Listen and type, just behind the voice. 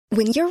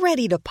When you're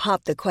ready to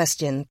pop the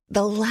question,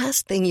 the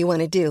last thing you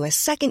want to do is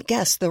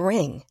second-guess the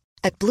ring.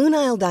 At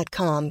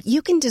BlueNile.com,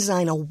 you can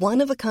design a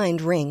one-of-a-kind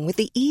ring with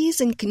the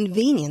ease and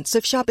convenience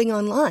of shopping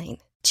online.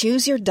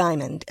 Choose your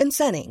diamond and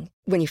setting.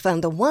 When you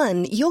find the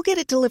one, you'll get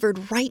it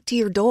delivered right to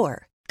your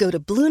door. Go to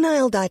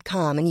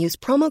BlueNile.com and use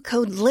promo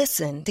code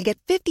LISTEN to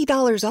get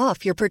 $50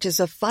 off your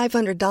purchase of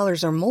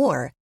 $500 or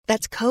more.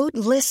 That's code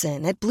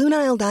LISTEN at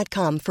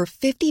BlueNile.com for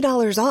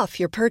 $50 off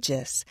your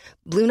purchase.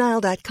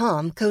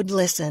 BlueNile.com, code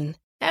LISTEN.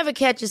 Ever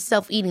catch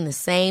yourself eating the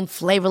same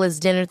flavorless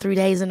dinner 3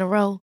 days in a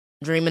row?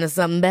 Dreaming of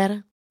something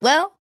better?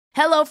 Well,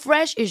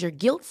 HelloFresh is your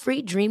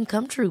guilt-free dream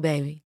come true,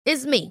 baby.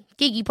 It's me,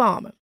 Keke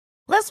Palmer.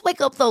 Let's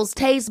wake up those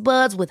taste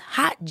buds with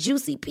hot,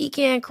 juicy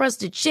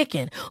pecan-crusted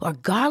chicken or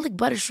garlic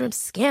butter shrimp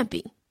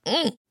scampi.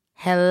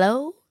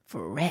 Hello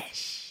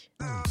Fresh.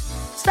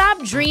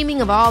 Stop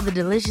dreaming of all the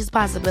delicious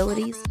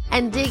possibilities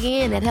and dig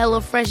in at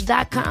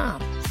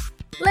HelloFresh.com.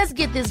 Let's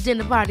get this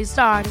dinner party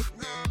started.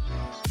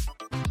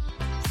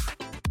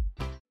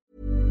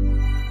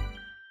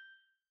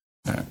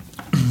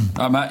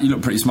 Matt, you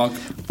look pretty smug.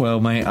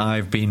 Well, mate,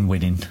 I've been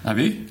winning. Have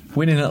you?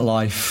 Winning at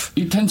life.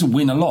 You tend to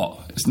win a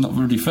lot. It's not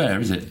really fair,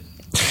 is it?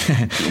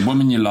 A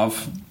woman you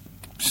love,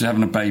 she's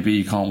having a baby,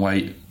 you can't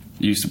wait.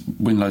 You used to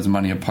win loads of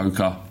money at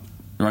poker.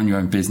 You own your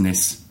own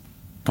business.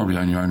 Probably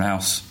own your own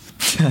house.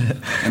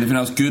 Anything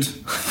else good?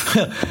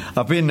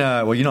 I've been,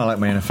 I like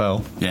my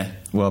NFL. Yeah.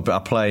 Well, but I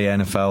play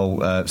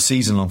NFL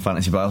season-long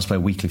fantasy, but I also play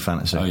weekly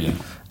fantasy. Oh, yeah.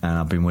 And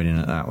I've been winning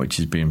at that, which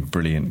has been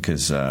brilliant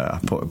because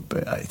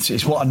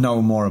it's what I know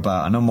more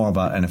about. I know more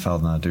about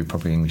NFL than I do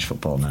probably English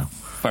football now.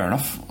 Fair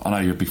enough. I know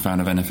you're a big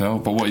fan of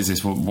NFL, but what is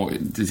this? What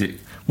is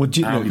it? How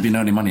have you been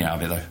earning money out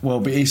of it, though?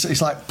 Well, but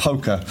it's like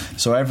poker.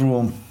 So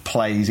everyone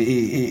plays.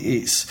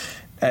 It's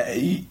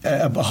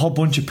a whole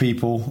bunch of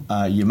people,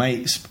 your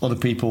mates, other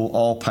people,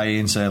 all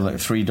paying, say, like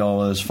 $3,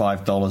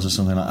 $5 or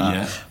something like that.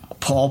 Yeah.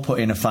 All put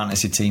in a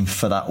fantasy team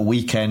for that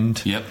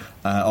weekend,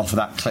 or for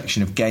that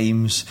collection of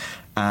games.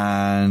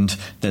 And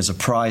there's a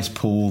prize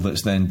pool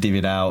that's then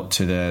divvied out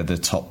to the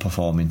top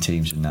performing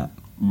teams in that.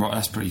 Right,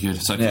 that's pretty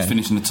good. So if you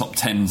finish in the top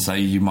 10,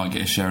 say, you might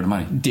get a share of the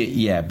money.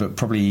 Yeah, but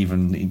probably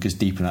even it goes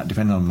deeper than that,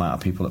 depending on the amount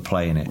of people that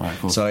play in it. Right,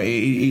 cool. So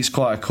it's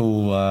quite a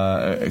cool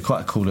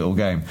little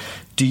game.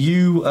 Do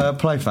you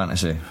play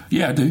fantasy?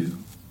 Yeah, I do.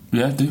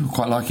 Yeah, I do.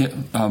 Quite like it.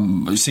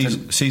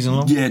 Season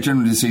long? Yeah,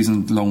 generally the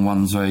season long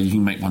ones where you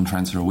can make one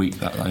transfer a week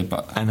that way.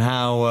 But and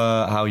how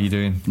are you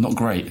doing? Not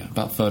great.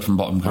 About third from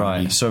bottom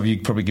currently. Right. So have you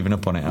probably given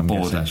up on it? I'm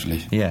bored guessing.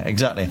 Actually. Yeah,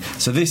 exactly.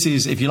 So this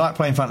is if you like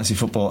playing fantasy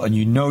football and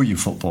you know your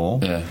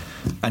football,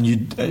 and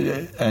you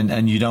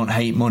and you don't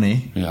hate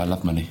money. Yeah, I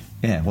love money.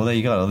 Yeah, well, there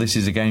you go. This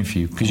is a game for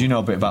you because you know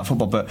a bit about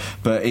football, but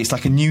it's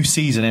like a new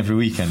season every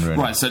weekend, really.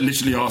 Right, so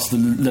literally ask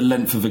the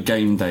length of a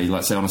game day,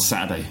 like say on a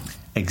Saturday.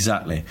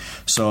 Exactly.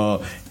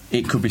 So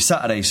it could be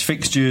Saturday's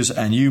fixtures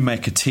and you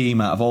make a team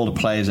out of all the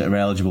players that are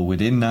eligible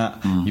within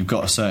that. You've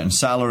got a certain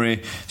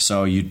salary,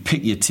 so you'd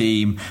pick your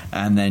team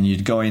and then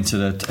you'd go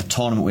into a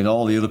tournament with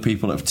all the other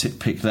people that have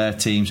picked their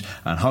teams,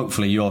 and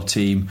hopefully your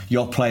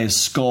players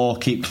score,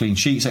 keep clean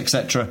sheets,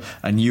 etc.,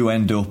 and you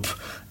end up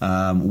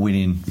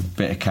winning a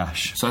bit of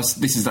cash. So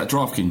this is that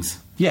DraftKings?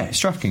 Yeah,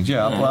 it's DraftKings,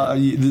 yeah. Well,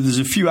 there's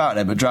a few out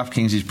there, but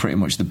DraftKings is pretty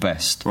much the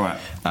best. Right.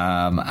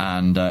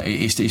 And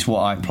it's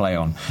what I play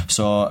on.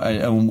 So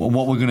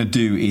what we're going to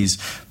do is,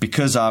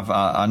 because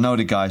I know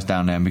the guys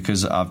down there, and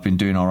because I've been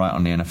doing all right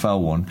on the NFL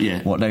one,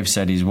 what they've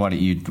said is, why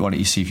don't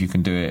you see if you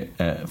can do it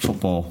at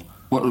football?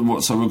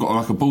 What? So we've got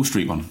like a Ball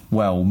Street one?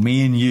 Well,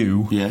 me and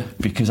you,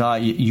 because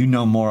you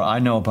know more. I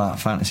know about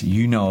fantasy.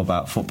 You know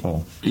about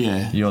football.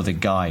 Yeah. You're the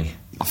guy.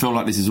 I feel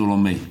like this is all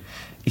on me.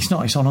 It's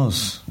not. It's on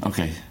us.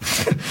 Okay.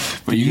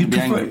 But you're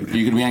going to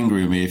be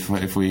angry with me if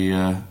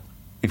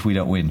we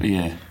don't win.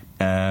 Yeah.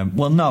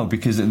 Well, no,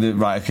 because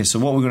right. Okay. So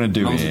what we're going to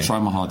do? As long as I try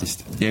my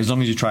hardest. Yeah, as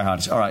long as you try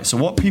hardest. All right. So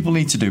what people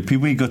need to do?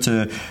 People go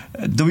to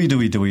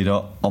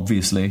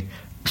www.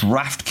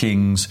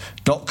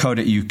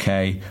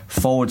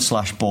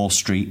 DraftKings.co.uk/Ball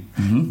Street.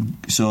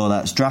 So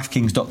that's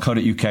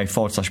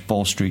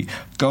DraftKings.co.uk/Ball Street.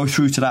 Go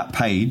through to that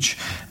page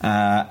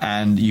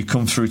and you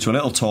come through to a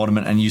little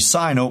tournament and you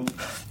sign up,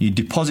 you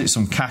deposit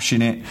some cash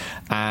in it,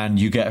 and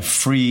you get a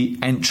free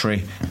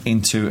entry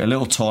into a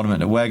little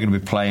tournament that we're going to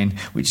be playing,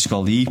 which is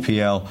called the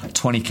EPL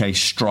 20k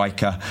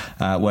Striker,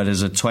 where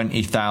there's a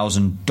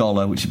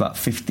 $20,000, which is about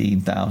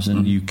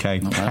 15,000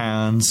 UK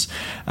pounds,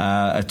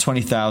 a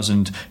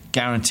 20,000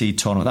 guaranteed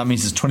tournament. That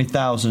means there's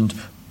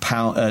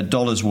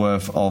 $20,000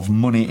 worth of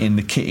money in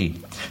the kitty,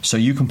 so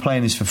you can play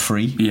in this for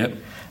free. Yep.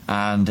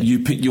 And you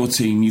pick your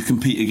team, you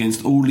compete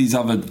against all these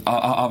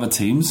other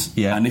teams,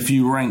 and if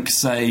you rank,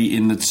 say,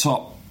 in the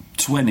top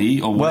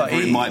 20 or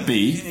whatever it might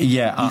be, you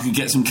can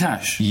get some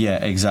cash.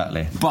 Yeah,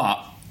 exactly. But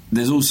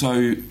there's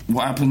also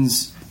what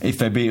happens if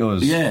they beat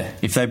us. Yeah.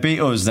 If they beat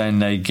us, then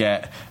they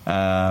get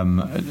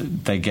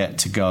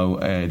to go.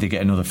 They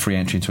get another free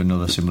entry into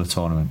another similar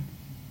tournament,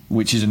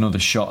 which is another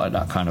shot at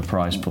that kind of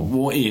prize pool.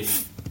 What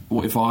if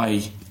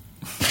I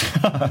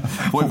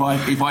What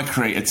if I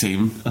create a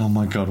team? Oh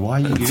my God, why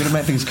you're going to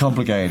make things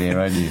complicated here,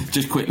 aren't you?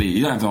 Just quickly,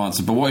 you don't have to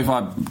answer, but what if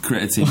I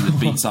create a team that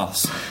beats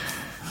us?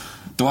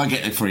 Do I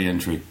get a free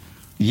entry?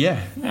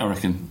 Yeah, I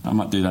reckon I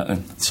might do that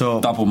then.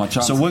 So double my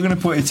chance. So we're going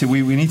to put it to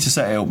we need to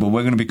set it up, but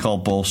we're going to be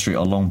called Ball Street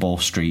or Long Ball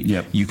Street.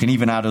 Yep. You can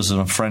even add us as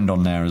a friend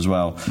on there as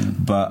well.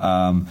 But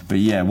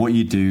yeah, what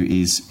you do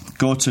is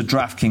go to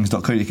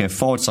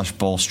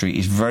draftkings.co.uk/Ball Street.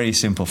 It's very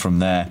simple from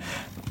there.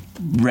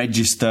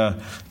 Register,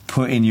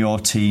 put in your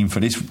team for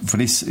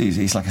this.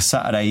 It's like a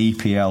Saturday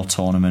EPL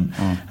tournament,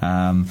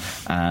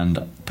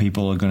 and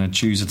people are going to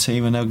choose a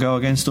team and they'll go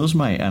against us,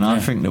 mate. And I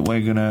think that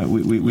we're going to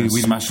we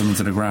smash them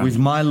into the ground with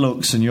my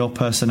looks and your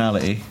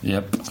personality.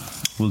 Yep,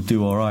 we'll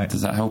do all right.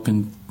 Does that help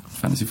in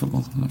fantasy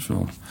football? I'm not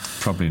sure.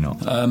 Probably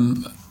not.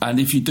 And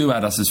if you do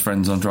add us as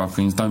friends on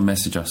DraftKings, don't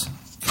message us.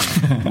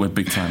 We're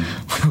big time.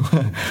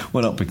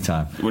 We're not big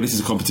time. Well, this is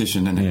a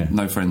competition, isn't it? Yeah.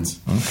 No friends.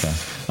 Okay.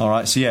 All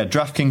right. So yeah,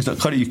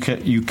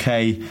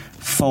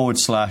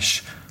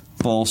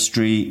 draftkings.co.uk/Ball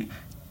Street.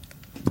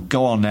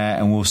 Go on there,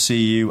 and we'll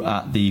see you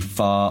at the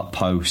far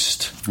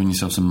post. Win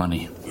yourself some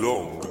money.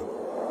 Long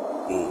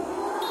Ball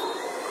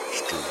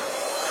Street.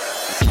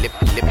 Lip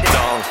it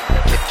long,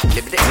 lip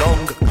it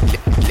long,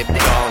 lip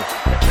it long,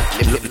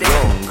 lip it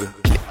long,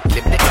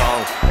 lip it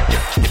long,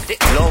 lip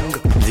it long,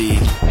 the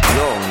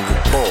Long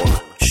Ball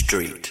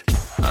Street.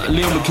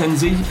 Liam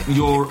McKenzie,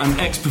 you're an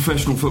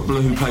ex-professional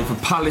footballer who played for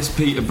Palace,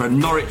 Peterborough,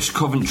 Norwich,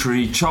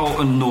 Coventry,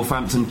 Charlton,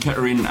 Northampton,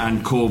 Kettering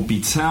and Corby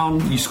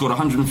Town. You scored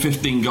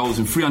 115 goals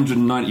in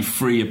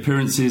 393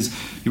 appearances.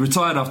 You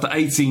retired after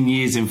 18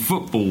 years in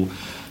football.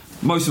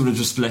 Most would have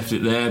just left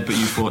it there, but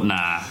you thought,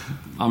 nah,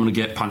 I'm going to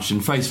get punched in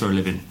the face for a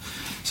living.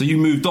 So you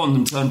moved on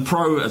and turned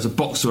pro as a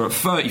boxer at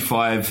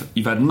 35.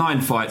 You've had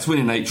 9 fights,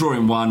 winning 8,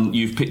 drawing 1.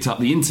 You've picked up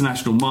the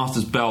International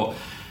Masters belt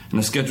and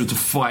are scheduled to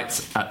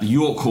fight at the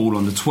York Hall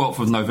on the 12th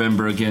of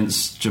November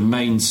against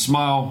Jermaine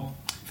Smile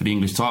for the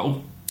English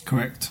title.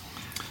 Correct.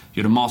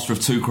 You're the master of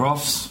 2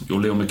 crafts.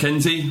 You're Liam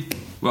McKenzie.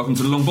 Welcome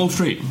to the Long Ball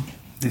Street.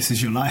 This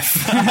is your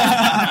life.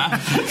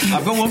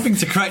 I've got one thing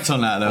to correct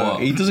on that, though.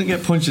 What? He doesn't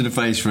get punched in the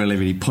face for a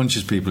living. He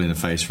punches people in the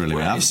face for a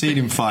living. I've seen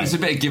him fight. It's a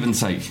bit of give and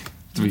take,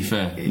 to be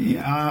fair.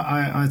 Yeah,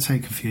 I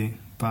take a few,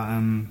 but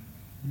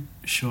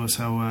sure as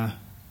hell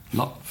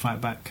fight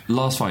back.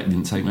 Last fight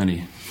didn't take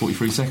many.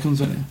 43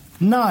 seconds, wasn't it?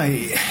 No,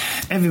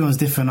 everyone's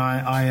different.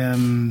 I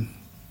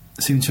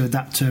seem to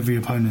adapt to every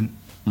opponent.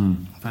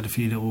 I've had a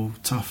few little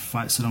tough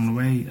fights along the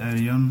way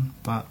early on,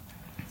 but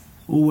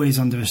always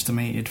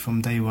underestimated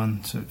from day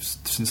one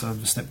since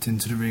I've stepped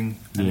into the ring.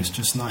 And it's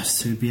just nice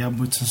to be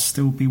able to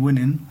still be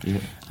winning. Yeah.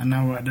 And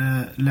now we're at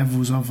the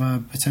levels of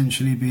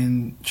potentially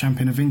being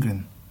champion of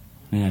England.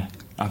 Yeah,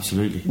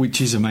 absolutely. Which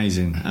is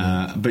amazing.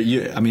 But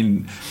you, I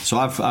mean, so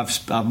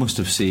I must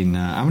have seen.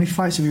 How many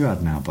fights have you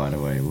had now, by the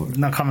way?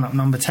 Now coming up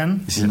number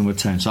 10. This is number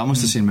 10. So I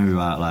must have seen maybe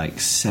about like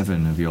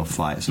 7 of your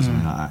fights or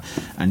something like that.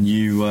 And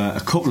you, a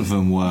couple of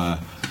them were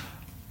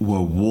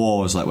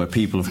wars, like where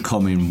people have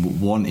come in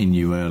wanting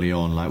you early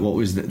on. Like what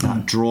was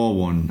that draw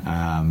one?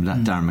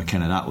 That Darren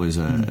McKenna. That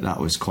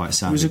was quite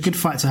savage. It was a good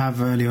fight to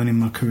have early on in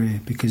my career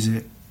because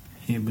it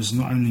was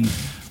not only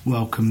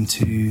welcome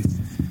to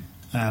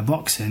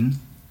boxing,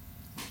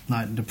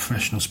 like the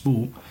professional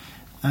sport,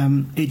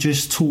 it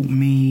just taught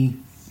me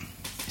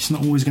it's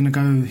not always going to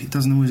go. It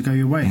doesn't always go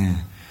your way.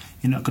 Yeah.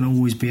 You're not going to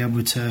always be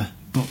able to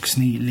box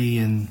neatly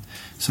and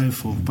so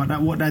forth.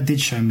 But what that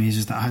did show me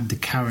is that I had the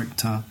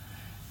character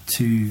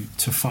to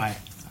fight,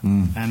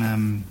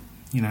 and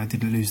I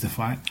didn't lose the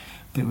fight.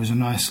 But it was a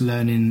nice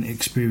learning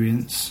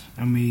experience,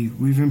 and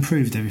we've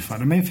improved every fight.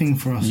 The main thing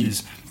for us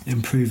is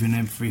improving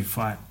every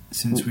fight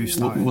since we've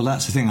started. Well,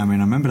 that's the thing. I mean,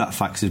 I remember that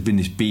fact. There's been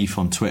this beef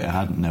on Twitter,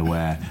 hadn't there?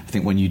 Where I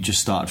think when you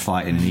just started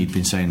fighting, and he'd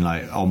been saying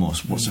like,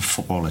 almost, what's a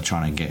footballer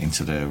trying to get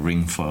into the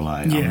ring for?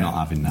 Like, I'm not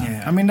having that.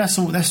 Yeah, I mean, that's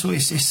all.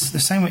 It's the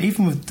same way.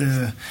 Even with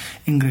the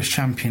English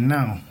champion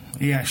now,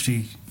 he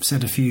actually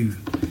said a few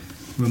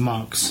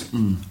remarks.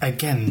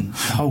 Again,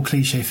 the whole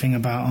cliche thing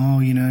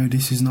about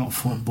this is not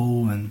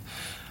football, and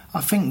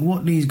I think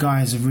what these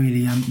guys are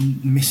really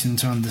missing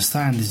to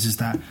understand is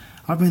that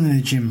I've been in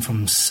the gym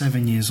from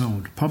 7 years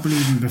old, probably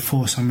even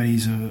before some of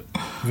these are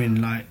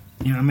in, like,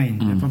 you know what I mean?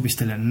 They're probably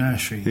still at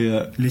nursery,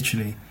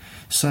 literally.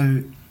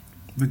 So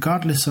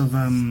regardless of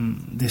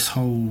this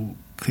whole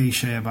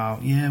cliche about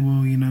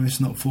it's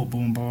not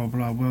football and blah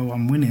blah blah, well,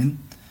 I'm winning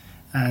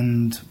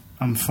and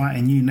I'm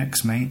fighting you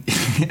next, mate.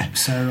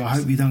 So I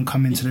hope you don't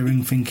come into the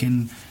ring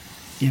thinking,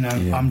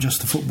 I'm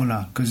just a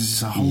footballer, because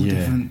it's a whole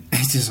different.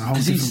 It's just a whole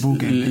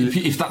different ballgame.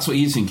 If that's what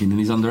he's thinking, then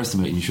he's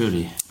underestimating you,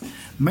 surely.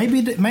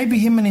 Maybe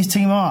him and his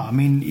team are. I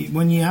mean,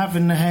 when you have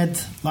in the head,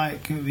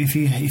 like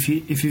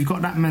if you've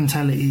got that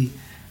mentality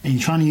and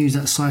you're trying to use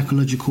that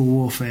psychological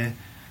warfare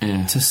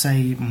to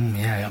say,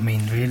 I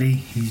mean, really,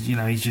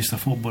 he's just a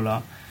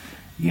footballer.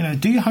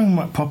 Do your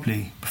homework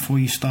properly before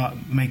you start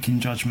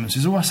making judgments.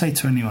 Is all I say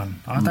to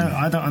anyone.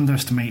 I don't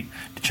underestimate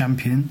the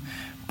champion,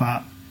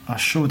 but I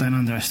sure don't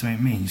underestimate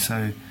me.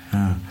 So,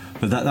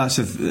 but that's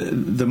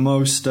the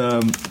most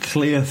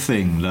clear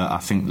thing that I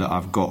think that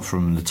I've got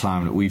from the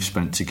time that we've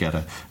spent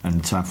together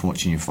and the time from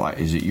watching you fight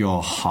is that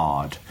you're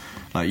hard.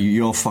 Like,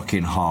 you're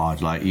fucking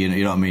hard. Like, you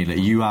know what I mean? Like,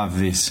 you have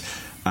this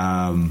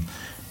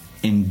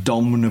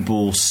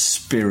indomitable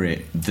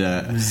spirit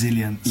that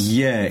resilience.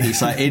 Yeah,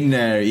 it's like in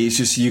there. It's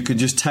just, you could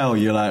just tell.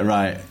 You're like,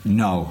 right,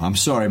 no, I'm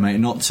sorry, mate,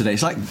 not today.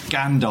 It's like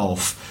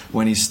Gandalf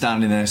when he's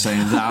standing there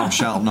saying, "Thou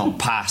shalt not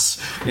pass"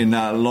 in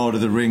that Lord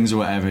of the Rings or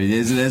whatever.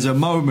 There's a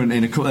moment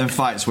in a couple of them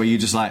fights where you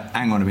just like,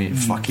 hang on a minute,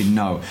 fucking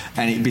no,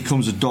 and it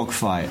becomes a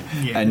dogfight.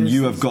 Yeah, and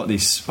you have got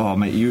this. Oh,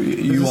 mate,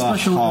 you are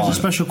hard. There's a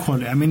special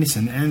quality. I mean,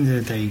 listen, at the end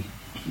of the day,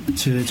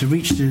 to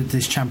reach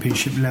this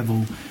championship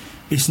level,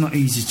 it's not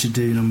easy to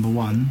do. Number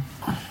one,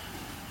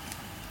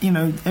 you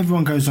know,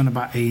 everyone goes on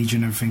about age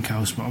and everything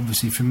else, but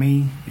obviously for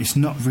me, it's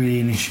not really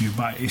an issue.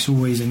 But it's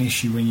always an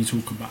issue when you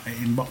talk about it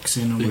in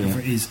boxing or whatever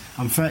it is.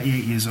 I'm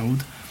 38 years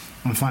old.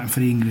 I'm fighting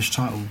for the English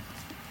title.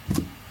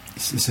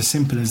 It's as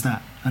simple as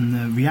that. And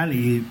the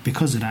reality,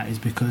 because of that, is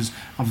because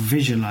I've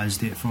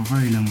visualised it for a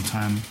very long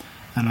time,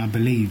 and I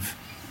believe.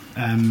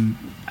 And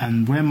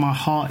where my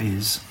heart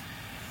is,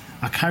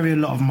 I carry a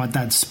lot of my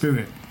dad's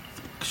spirit.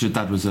 Because your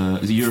dad was a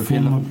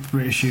European former level?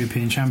 British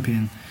European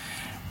champion.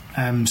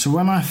 So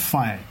when I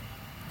fight,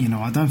 you know,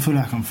 I don't feel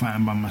like I'm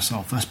fighting by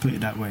myself. Let's put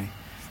it that way.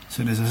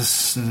 So there's a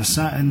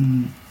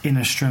certain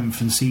inner strength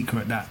and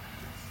secret that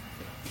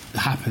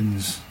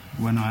happens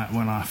when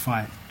I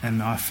fight,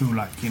 and I feel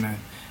like, you know,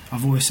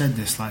 I've always said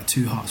this, like,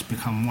 two hearts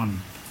become one.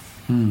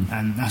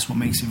 And that's what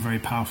makes it very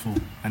powerful,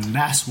 and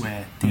that's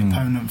where the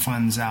opponent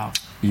finds out.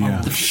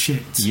 Yeah. Oh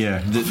shit.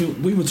 Yeah. I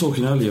think we were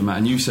talking earlier, Matt,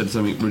 and you said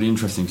something really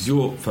interesting, because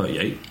you're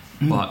 38,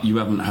 but you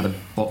haven't had a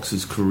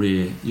boxer's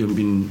career. You're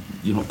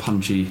not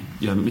punchy.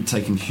 You haven't been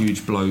taking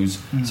huge blows.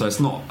 So it's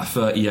not a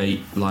 38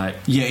 like.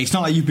 Yeah, it's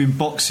not like you've been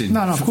boxing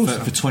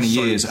for 20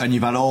 years and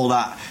you've had all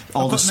that,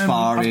 the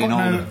sparring,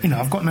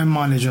 I've got no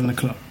mileage on the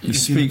clock. You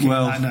speak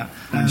well. Like that.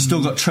 And you've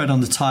still got tread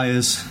on the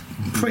tyres.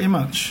 Pretty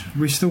much.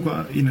 We've still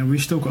got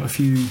a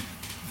few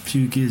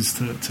gears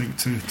to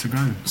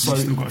go. So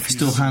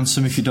still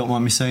handsome, if you don't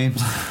mind me saying.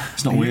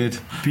 It's not weird.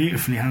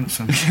 Beautifully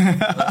handsome.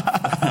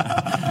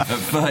 At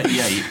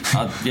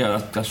 38, yeah,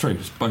 that's true.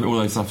 All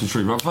those stuff is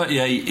true. But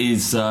 38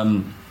 is,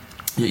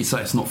 you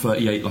say it's not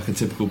 38 like a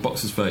typical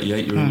boxer's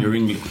 38. You're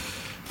English.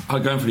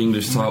 I'm going for the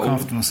English title. I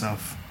look after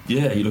myself.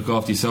 Yeah, you look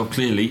after yourself,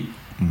 clearly.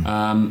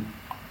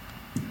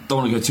 Don't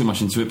want to go too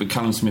much into it, but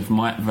Callum Smith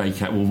might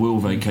vacate, or will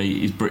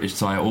vacate, his British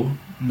title.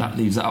 That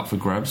leaves that up for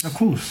grabs. Of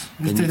course.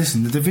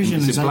 Listen, the division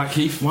is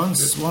Blackheath.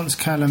 Once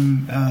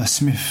Callum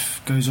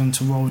Smith goes on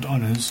to World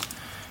Honours,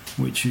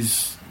 which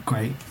is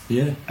great.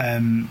 Yeah.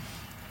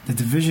 The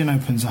division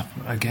opens up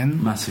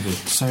again massively.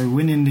 So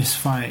winning this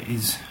fight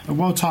is a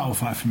world title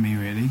fight for me,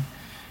 really.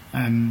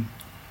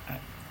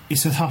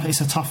 It's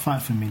a tough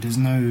fight for me. There's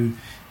no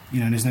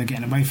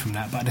getting away from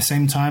that. But at the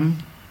same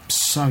time,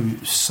 so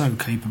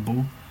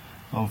capable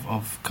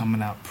of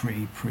coming out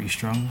pretty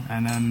strong,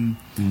 and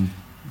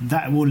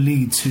that will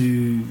lead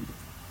to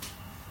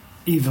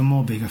even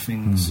more bigger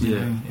things. You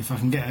know, if I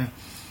can get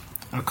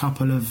a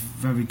couple of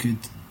very good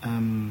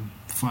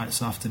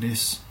fights after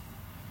this,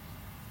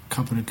 a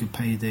couple of good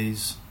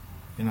paydays,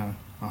 you know,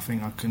 I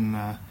think I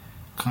can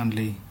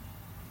kindly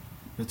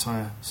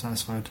retire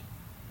satisfied.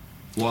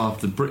 Well,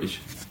 after the British,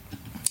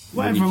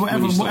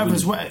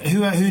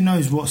 who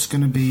knows what's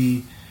going to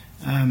be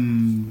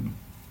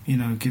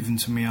given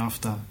to me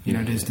after.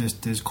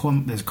 There's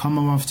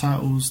Commonwealth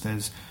titles,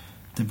 there's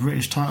the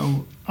British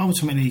title.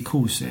 Ultimately, of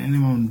course,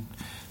 anyone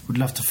would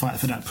love to fight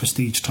for that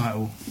prestige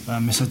title.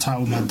 It's a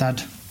title my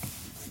dad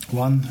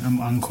won and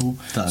my uncle.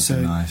 That'd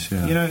be nice,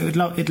 yeah. You know,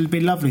 it'll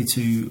be lovely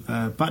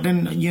to. But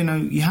then, you know,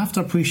 you have to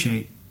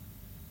appreciate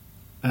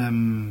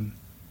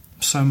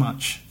so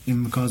much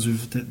in regards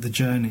with the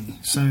journey.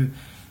 So,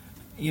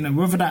 you know,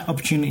 whether that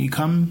opportunity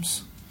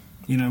comes,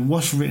 you know,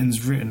 what's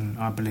written's written,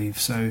 I believe.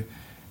 So,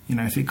 you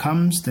know, if it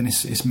comes, then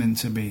it's meant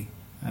to be.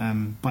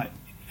 But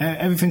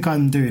everything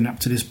I'm doing up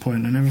to this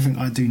point and everything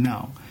I do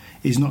now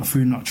is not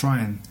through not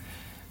trying.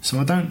 So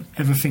I don't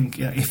ever think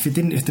if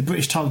the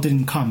British title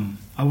didn't come,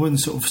 I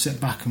wouldn't sort of sit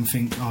back and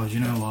think, oh, you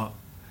know what,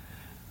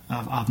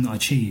 I've not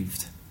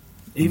achieved.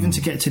 Even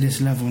to get to this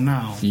level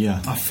now,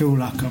 I feel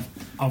like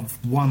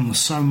I've won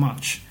so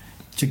much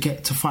to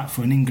get to fight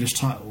for an English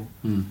title.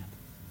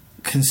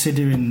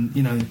 Considering,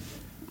 you know,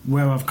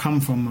 where I've come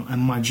from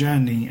and my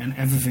journey and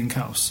everything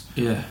else.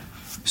 Yeah.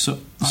 So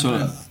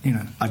you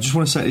know, I just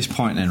want to say at this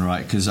point then,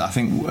 right? Because I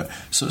think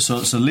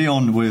so.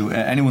 Leon,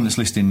 anyone that's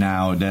listening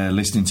now, they're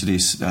listening to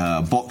this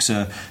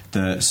boxer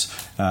that's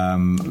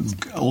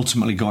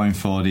ultimately going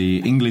for the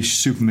English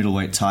super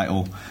middleweight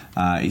title.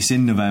 It's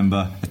in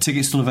November. Are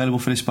tickets still available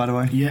for this, by the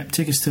way? Yep,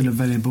 tickets still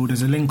available.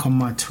 There's a link on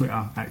my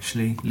Twitter,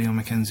 actually, Leon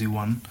McKenzie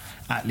 1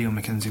 at Leon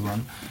McKenzie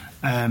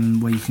 1,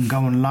 where you can go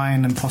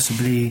online and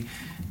possibly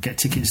get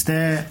tickets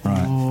there.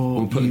 Right.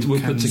 Or we'll put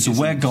tickets. So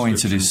we're going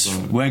to this.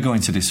 We're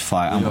going to this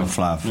fight. I'm going to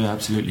fly have. Yeah,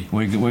 absolutely.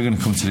 We're going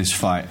to come to this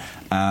fight.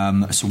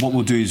 So what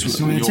we'll do is...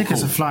 So the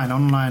tickets are flying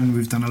online.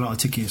 We've done a lot of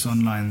tickets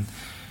online.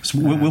 So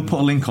we'll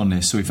put a link on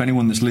this. So if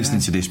anyone that's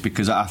listening to this,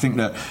 because I think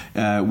that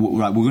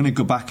we're going to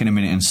go back in a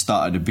minute and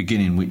start at the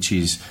beginning, which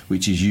is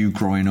you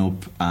growing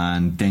up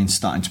and then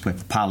starting to play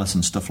for Palace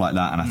and stuff like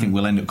that. And I think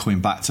we'll end up coming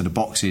back to the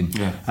boxing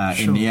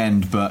in the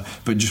end. But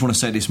just want to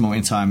say at this moment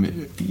in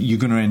time, you're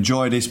going to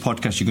enjoy this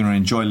podcast. You're going to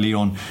enjoy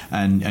Leon,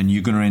 and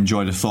you're going to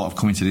enjoy the thought of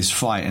coming to this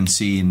fight and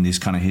seeing this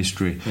kind of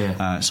history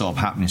sort of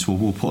happening. So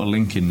we'll put a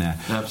link in there.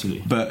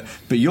 Absolutely.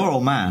 But your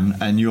old man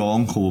and your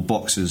uncle were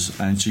boxers,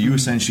 and so you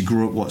essentially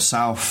grew up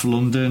South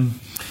London?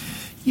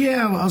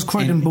 Yeah, I was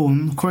Croydon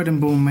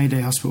born,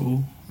 Mayday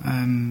Hospital,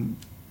 and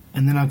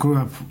then I grew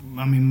up.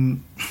 I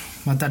mean,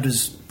 my dad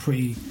was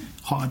pretty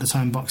hot at the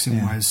time,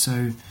 boxing wise.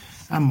 So,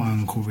 and my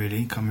uncle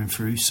really coming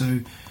through. So,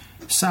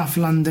 South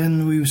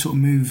London, we sort of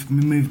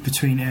moved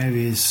between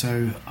areas.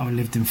 So I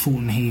lived in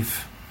Fulton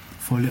Heath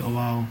for a little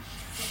while,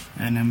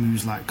 and then we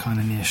was like kind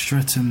of near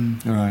Streatham,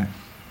 right?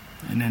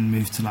 And then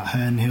moved to like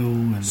Herne Hill.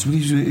 And so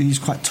these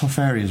quite tough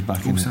areas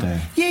back in the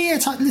day. Yeah.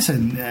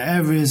 Listen,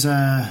 areas,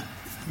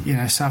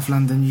 South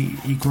London.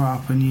 You grow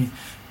up and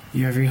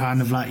you have your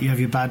kind of like you have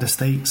your bad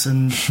estates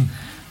and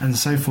and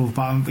so forth.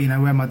 But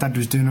where my dad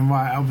was doing it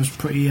right, I was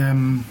pretty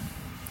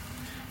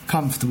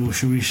comfortable,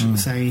 shall we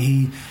say.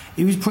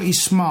 He was pretty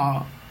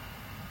smart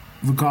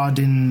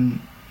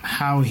regarding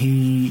how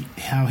he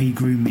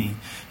grew me.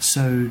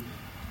 So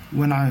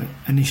when I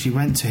initially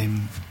went to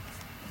him,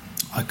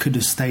 I could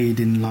have stayed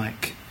in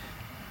like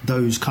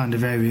those kind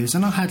of areas,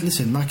 and I had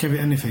like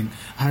anything.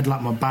 I had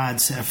like my bad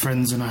set of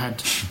friends, and I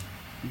had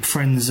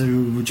friends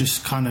who were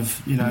just kind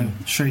of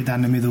straight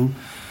down the middle.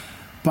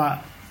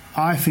 But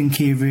I think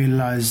he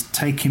realised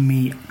taking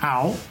me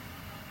out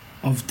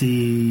of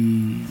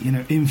the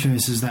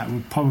influences that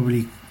would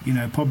probably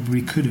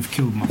could have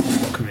killed my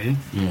career.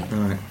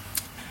 Yeah, right.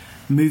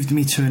 Moved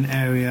me to an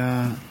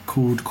area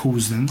called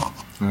Causden,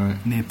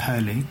 right, near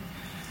Purley.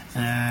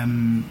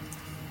 And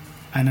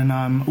then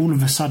all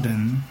of a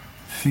sudden,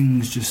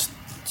 things just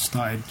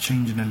started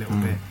changing a little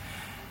bit.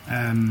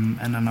 And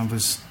then I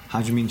was...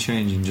 How do you mean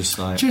changing? Just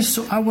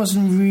I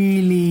wasn't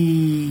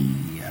really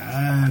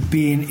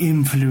being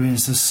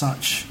influenced as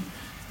such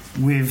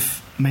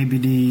with maybe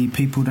the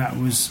people that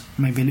was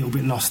maybe a little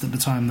bit lost at the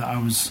time that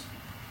I was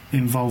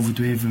involved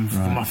with and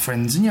my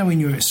friends. And when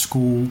you're at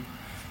school,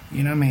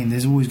 you know what I mean?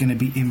 There's always going to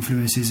be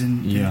influences,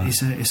 and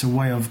it's a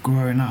way of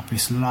growing up.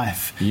 It's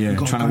life. Yeah,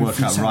 trying to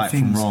work out right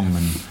from wrong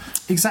and...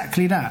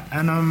 Exactly that.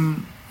 And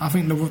I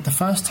think the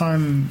first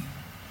time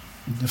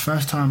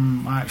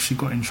I actually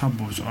got in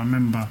trouble was, I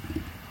remember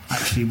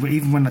actually,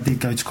 even when I did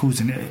go to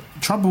Causden,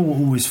 trouble will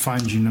always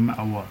find you no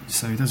matter what.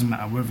 So it doesn't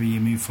matter whether you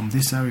move from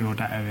this area or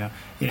that area.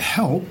 It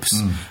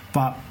helps,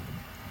 but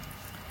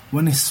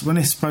when it's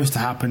supposed to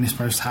happen, it's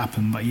supposed to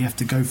happen. But you have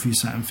to go through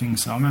certain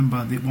things. So I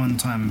remember that one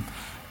time,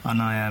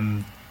 and I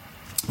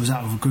was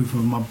out with a group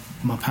of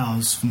my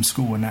pals from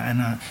school, and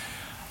I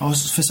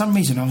was, for some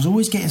reason, I was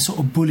always getting sort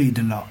of bullied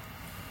a lot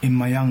in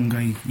my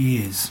younger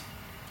years,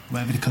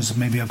 whether because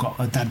maybe I've got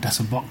a dad that's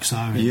a boxer.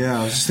 I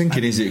was just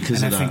thinking, is it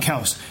because of that? And everything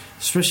else.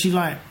 Especially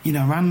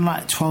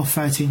around 12,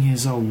 13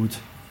 years old,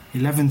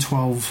 11,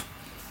 12.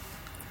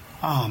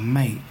 Oh,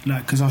 mate.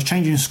 Because I was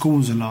changing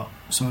schools a lot.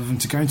 So I was having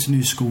to go into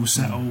new schools,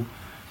 settle.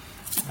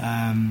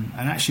 And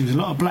actually,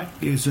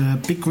 it was a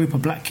big group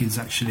of black kids,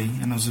 actually.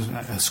 And I was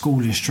at a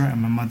school in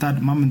Streatham. And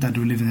mum and dad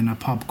were living in a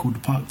pub called the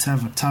Park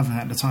Tavern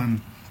at the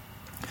time.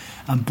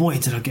 And boy,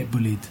 did I get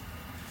bullied.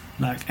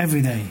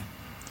 Every day.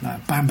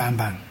 Bang, bang,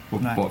 bang.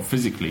 What,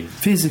 physically?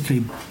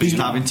 Physically beat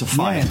up. Having to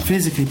fight. Yeah,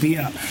 physically beat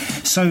up.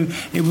 So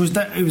it was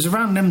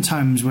around them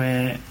times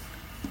where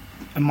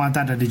my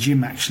dad had a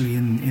gym actually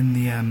in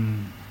the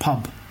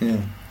pub.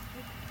 Yeah.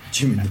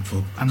 Gym in the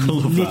pub. And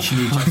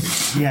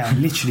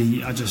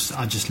literally, I just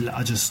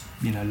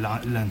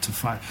learned to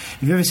fight.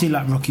 Have you ever seen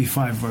Rocky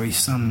V, where his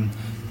son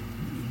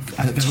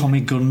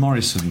Tommy Gunn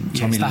Morrison?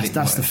 Yes,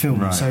 that's the film.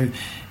 Right. So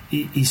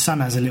his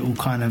son has a little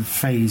kind of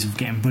phase of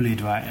getting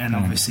bullied, right? And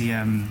obviously,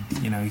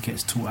 he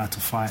gets taught how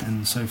to fight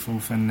and so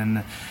forth. And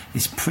then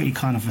it's pretty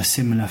kind of a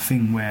similar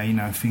thing where, I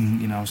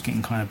was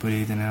getting kind of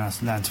bullied, and then I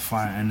learned to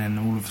fight, and then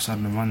all of a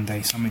sudden, one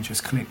day, something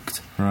just clicked.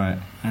 Right.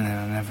 And then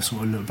I never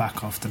sort of looked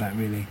back after that,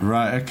 really.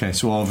 Right. Okay.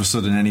 So all of a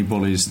sudden, any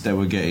bullies they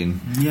were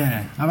getting?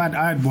 Yeah, I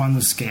had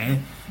one scare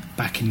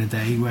back in the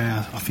day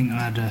where I think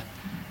I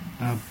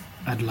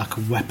had like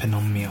a weapon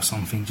on me or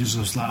something. Just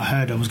was I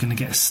heard I was going to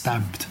get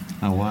stabbed.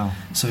 Oh wow!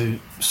 So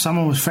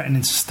someone was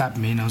threatening to stab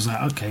me, and I was like,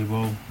 okay,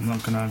 well, I'm not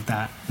going to have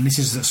that. And this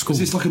is at school.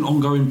 Is this like an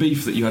ongoing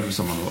beef that you had with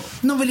someone? Or?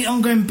 Not really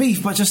ongoing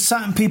beef, but just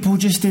certain people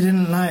just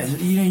didn't like.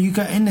 You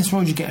get in this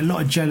world, you get a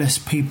lot of jealous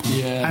people.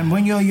 Yeah. And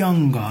when you're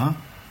younger,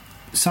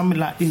 it's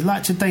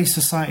like today's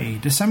society.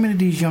 There's so many of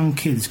these young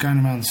kids going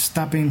around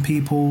stabbing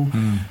people.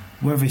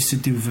 Whether it's to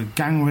do with a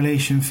gang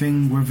relation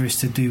thing, whether it's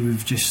to do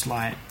with just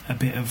a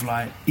bit of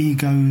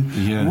ego,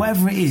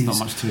 whatever it is. Not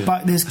much to it.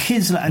 But there's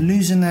kids that are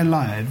losing their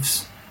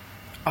lives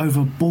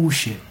over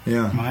bullshit,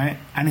 right?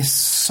 And it's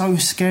so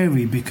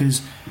scary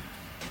because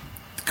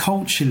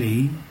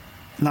culturally,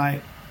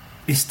 like,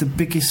 it's the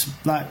biggest.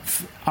 Like,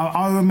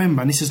 I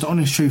remember, and this is the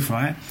honest truth,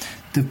 right?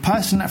 The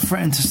person that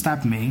threatened to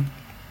stab me,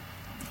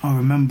 I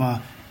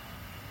remember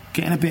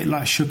getting a bit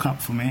like shook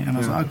up from it, and I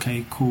was like,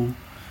 okay, cool.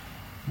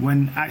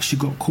 When I actually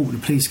got caught, the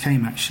police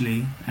came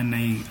actually, and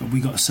we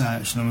got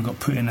searched and we got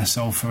put in a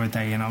cell for a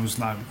day, and I was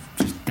like,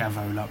 just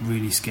devo, like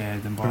really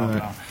scared and blah blah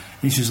blah.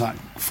 This was like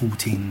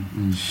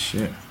 14.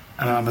 Shit.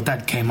 And my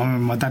dad came. I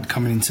remember my dad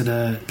coming into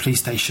the police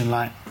station,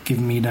 like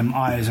giving me them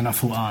eyes, and I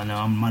thought, oh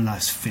no, my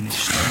life's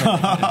finished.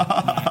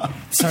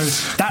 So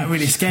that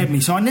really scared me.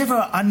 So I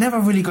never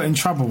really got in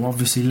trouble.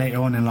 Obviously,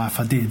 later on in life,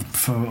 I did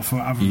for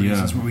other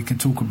reasons, what we can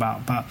talk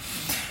about. But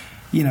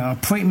you know,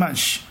 pretty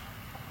much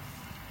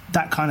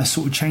that kind of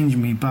sort of changed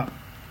me. But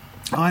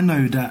I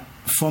know that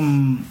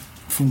from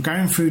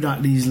going through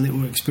like these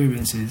little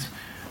experiences,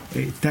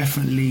 it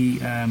definitely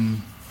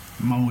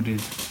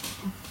moulded.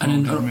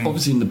 And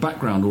obviously in the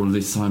background all of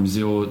this time is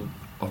you're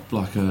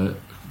like a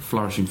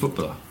flourishing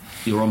footballer.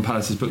 You were on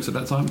Palace's books at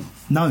that time?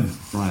 No.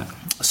 Right.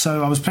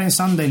 So I was playing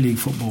Sunday League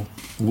football.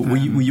 Were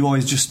you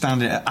always just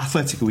standing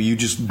athletic, or were you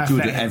just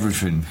good at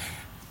everything?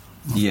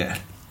 Yeah.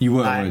 You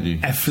were, weren't you?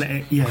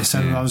 Athletic, yeah. So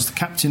I was the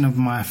captain of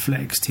my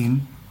athletics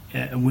team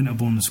at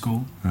Winterbourne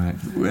School. Right.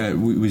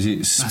 Was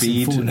it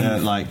speed?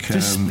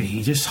 Just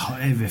speed, just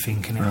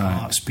everything in it,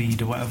 heart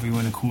speed or whatever you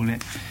want to call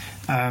it.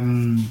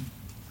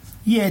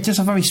 Yeah, just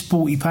a very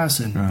sporty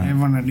person. Right.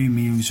 Everyone that knew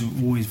me was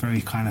always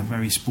very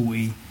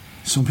sporty.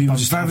 Some people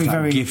just have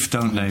that gift,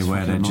 don't they,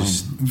 where they're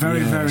just very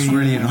it's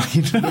really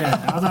annoying.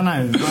 Yeah, I don't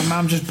know.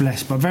 I'm just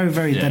blessed, but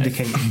very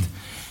dedicated.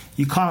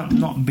 You can't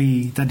not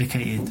be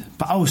dedicated.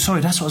 But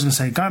sorry, that's what I was going to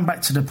say. Going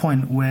back to the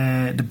point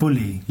where the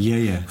bully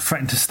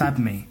threatened to stab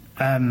me.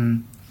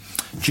 Do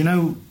you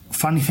know?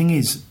 Funny thing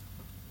is,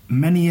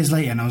 many years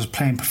later, and I was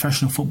playing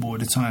professional football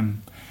at the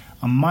time,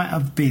 I might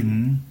have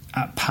been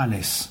at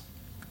Palace,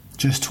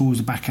 just towards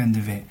the back end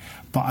of it,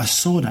 but I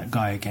saw that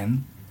guy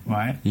again,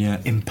 right? Yeah.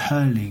 In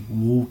Purley,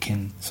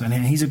 walking. So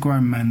he's a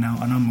grown man now,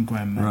 and I'm a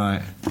grown man.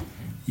 Right.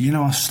 You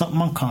know, I stopped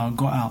my car,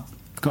 got out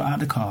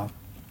the car,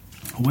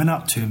 I went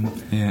up to him.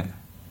 Yeah.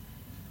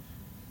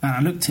 And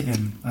I looked at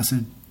him. I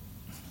said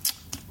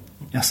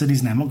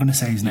his name. I'm not going to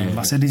say his name,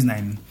 but I said his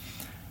name.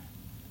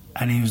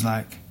 And he was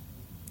like,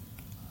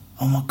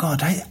 "Oh my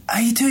God, how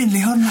you doing,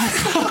 Leon?" Like,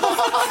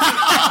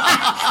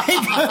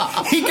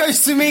 he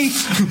goes to me,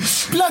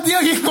 "Bloody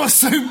hell, you've got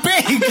so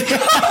big."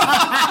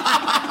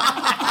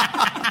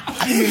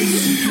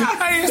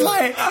 And he's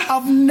like,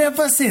 I've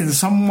never seen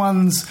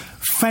someone's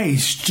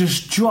face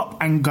just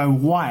drop and go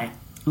white.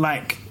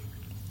 Like,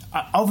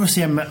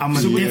 obviously I'm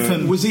a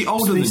different... Was he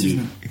older than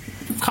you?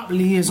 A couple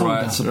of years older.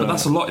 Right, but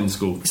that's a lot in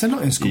school. It's a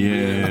lot in school.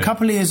 Yeah. A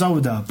couple of years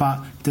older,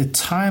 but the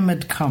time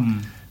had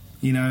come,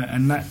 you know,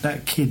 and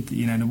that kid,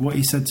 you know, what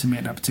he said to me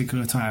at that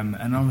particular time,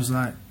 and I was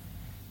like...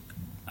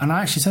 And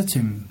I actually said to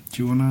him,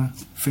 "Do you want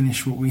to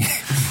finish do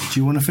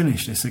you want to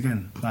finish this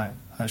again?" Like,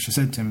 I actually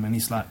said to him, and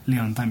he's like,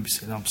 "Leon, don't be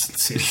silly." I'm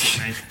serious,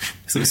 mate.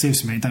 He's like,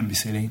 "Seriously, mate, don't be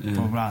silly." Blah,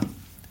 blah, blah.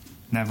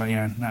 Never, you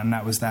know, and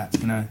that was that,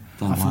 you know.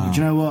 I thought,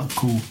 do you know what?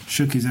 Cool.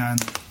 Shook his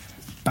hand,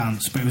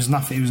 bounced, but it was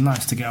nothing. It was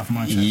nice to get off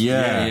my chest.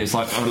 Yeah, it's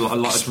like a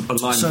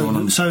line drawn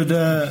on. So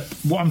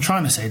what I'm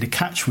trying to say, the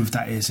catch with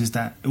that is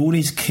that all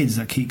these kids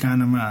that keep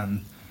going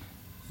around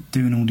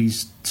doing all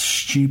these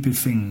stupid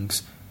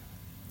things,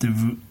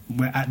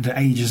 at the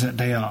ages that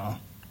they are,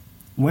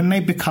 when they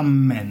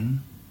become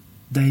men,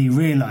 they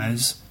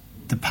realise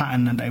the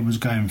pattern that they was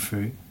going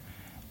through,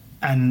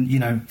 and you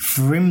know,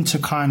 for him to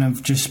kind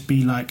of just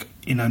be like,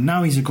 you know,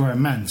 now he's a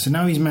grown man, so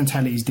now his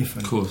mentality is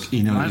different. Of course,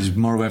 you know, right? He's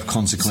more aware of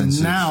consequences.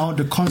 So now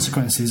the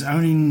consequences,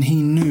 only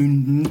he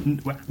knew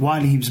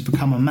while he was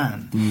become a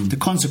man. The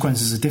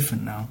consequences are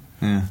different now.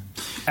 Yeah.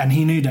 And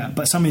he knew that,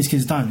 but some of these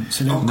kids don't.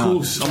 So of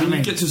course. I mean,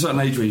 you get to a certain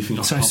age where you think,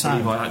 I can't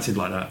believe I acted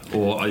like that.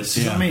 Or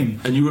you know what I mean?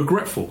 And you're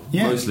regretful,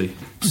 mostly.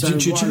 So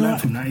what I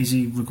learned from that is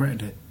he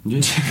regretted it.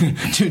 Yeah.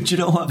 do you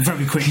know what?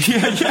 Very quick.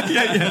 Yeah.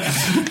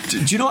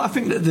 Do you know what I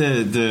think that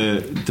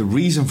the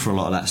reason for a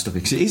lot of that stuff,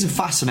 because it is a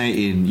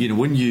fascinating, you know,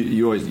 when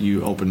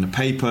you open the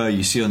paper,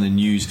 you see on the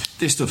news,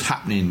 this stuff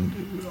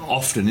happening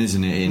often,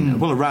 isn't it?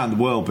 Well, around the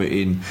world, but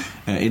in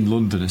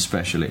London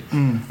especially.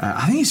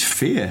 I think it's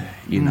fear,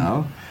 you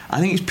know. I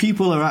think it's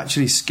people are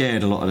actually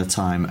scared a lot of the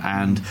time,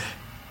 and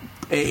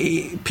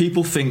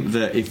people think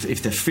that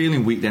if they're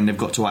feeling weak, then they've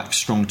got to act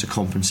strong to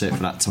compensate for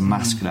that, to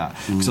mask that.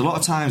 Because a lot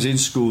of times in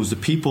schools, the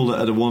people that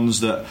are the ones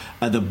that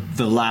are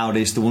the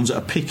loudest, the ones that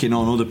are picking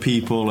on other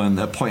people and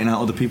are pointing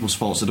out other people's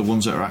faults, are the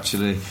ones that are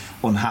actually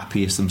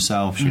unhappiest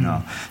themselves, you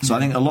know. So I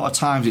think a lot of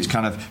times it's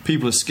kind of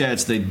people are scared,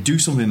 so they do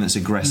something that's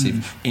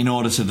aggressive in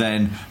order to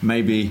then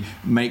maybe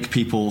make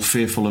people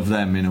fearful of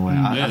them in a way.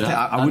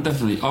 I would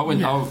definitely.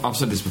 I've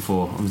said this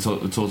before. We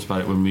talked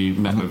about it when we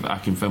met with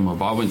Akin Fenwell,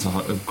 but I went to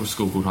a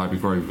school called Highbury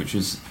Grove, which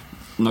is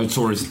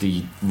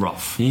notoriously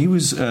rough. He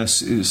was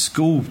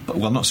school,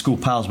 well, not school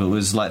pals, but it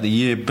was like the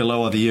year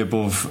below or the year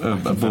above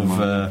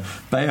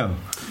Bayo.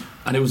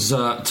 And it was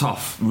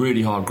tough,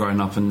 really hard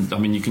growing up. And I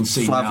mean, you can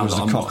see Flav now was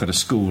that the cock of the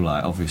school,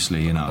 like,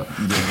 obviously, you know.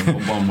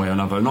 one way or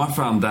another. And I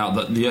found out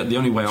that the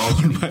only way I was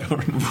going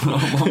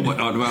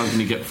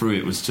to get through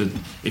it was to,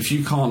 if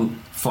you can't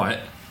fight,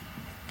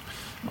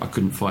 I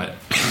couldn't fight.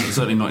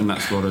 Certainly not in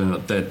that squad. I ended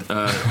up dead.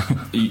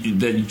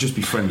 Then you just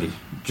be friendly.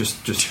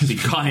 Just be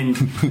kind.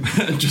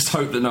 Just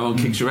hope that no one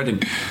kicks your head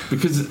in.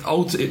 Because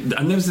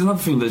and there's another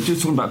thing that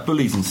just talking about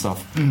bullies and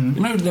stuff. You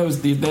know, there's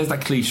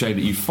that cliche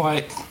that you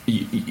fight,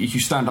 you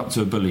stand up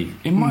to a bully.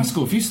 In my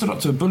school, if you stood up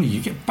to a bully, you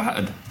get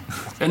battered.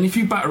 And if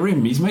you batter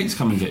him, his mates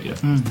come and get you.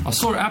 I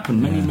saw it happen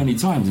many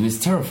times, and it's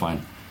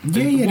terrifying.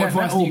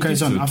 That all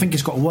goes on. I think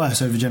it's got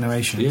worse over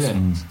generations.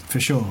 Yeah, for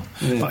sure.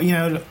 Yeah. But you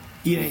know,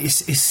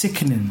 it's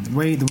sickening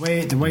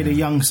the way the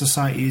young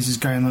society is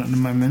going on at the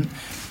moment.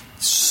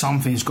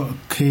 Something's got to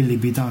clearly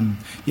be done.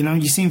 You know,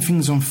 you're seeing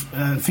things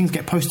things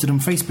get posted on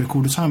Facebook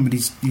all the time with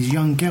these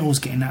young girls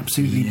getting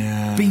absolutely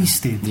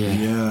beasted.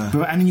 And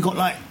then you got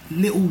like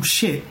little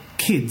shit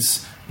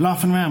kids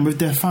laughing around with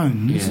their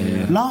phones,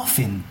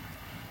 laughing.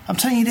 I'm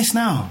telling you this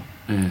now.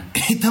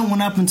 It don't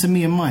want to happen to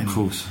me and mine. Of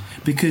course,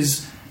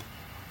 because.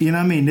 You know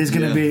what I mean? There's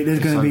going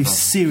to be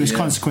serious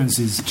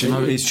consequences. Do you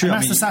know, it's true. And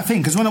that's the sad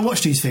thing, because when I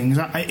watch these things,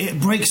 it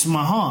breaks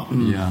my heart.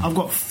 I've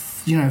got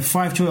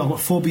 5 children. I've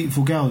got 4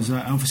 beautiful girls.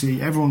 Obviously,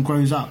 everyone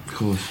grows up. Of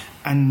course.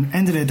 And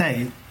end of the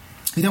day,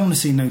 you don't want to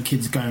see no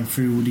kids going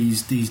through all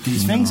these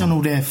things on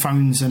all their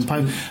phones and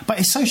but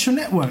it's social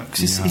networks.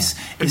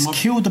 It's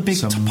killed a big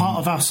part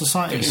of our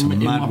society. It's a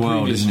mad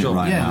world, isn't it,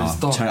 right now?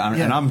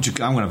 And I'm going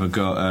to have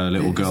a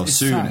little girl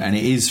soon, sad. and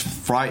it is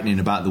frightening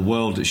about the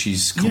world that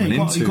she's coming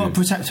into. You've got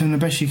to protect her the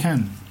best you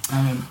can.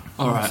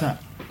 All right.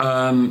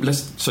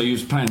 So you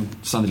was playing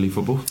Sunday League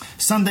football?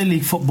 Sunday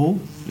League football.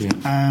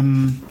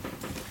 Yeah.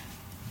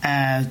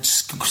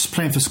 Just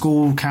playing for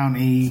school,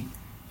 county,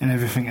 and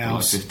everything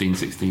else. Like 15,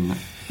 16. That.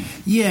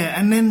 Yeah,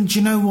 and then do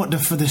you know what?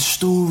 For the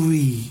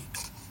story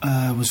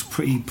was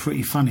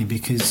pretty funny,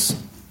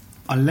 because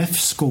I left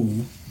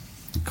school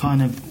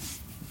kind of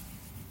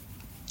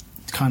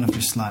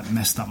just like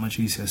messed up my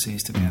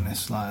GCSEs, to be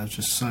honest. Like I was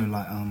just so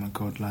like, oh my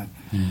god, like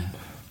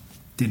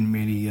didn't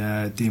really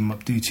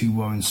do too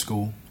well in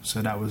school,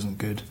 so that wasn't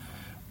good.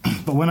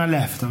 But when I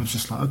left, I was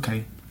just like,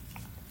 okay,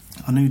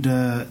 I knew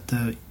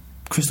the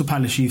Crystal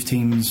Palace youth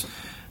team's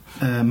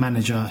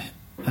manager.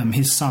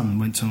 His son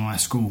went to my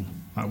school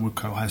at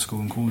Woodcote High School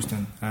in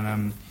Causden,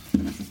 and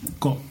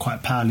got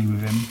quite pally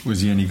with him.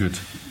 Was he any good?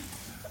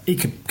 He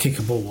could kick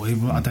a ball.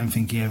 I don't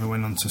think he ever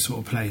went on to sort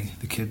of play,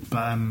 the kid,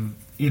 but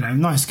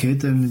nice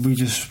kid. And we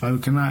just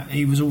spoke, and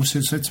he was also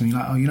said to me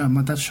like, oh,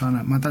 my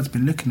dad's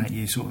been looking at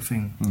you, sort of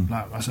thing.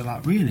 Like I said,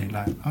 like, really?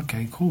 Like,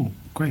 okay, cool,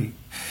 great.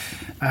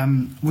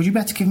 Would you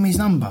better give me his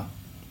number?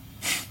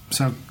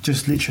 So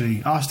just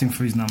literally asked him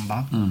for his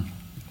number.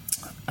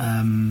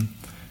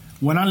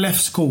 When I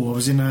left school, I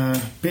was in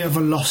a bit of a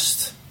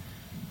lost.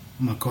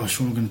 Oh my gosh,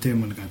 what am I going to do? I'm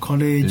going to go to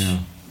college.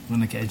 I'm going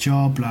to get a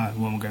job. Like,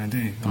 what am I going to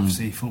do?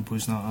 Obviously,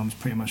 football's not. I was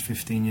pretty much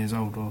 15 years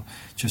old, or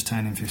just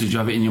turning 15. Did you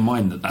have it in your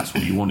mind that that's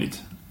what you wanted?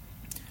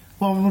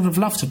 Well, I would have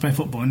loved to play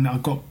football, and I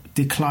got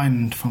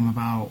declined from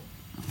about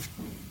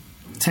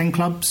 10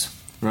 clubs.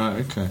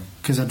 Right. Okay.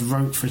 Because I'd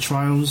wrote for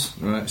trials.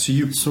 Right. So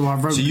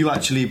you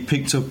actually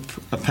picked up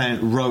a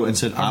pen, wrote, and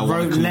said, I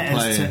want to come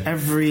letters play. To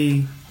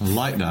every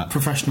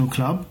professional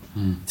club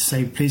to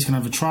say, please can I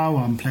have a trial?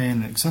 I'm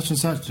playing at such and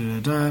such,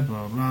 blah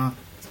blah blah.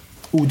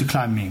 All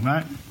declined me,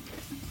 right?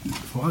 I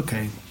thought,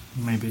 okay,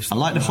 maybe it's. I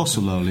like the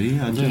hustle, though, Lee.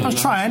 I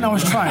was trying.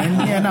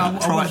 Yeah, no.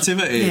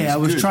 Proactivity. I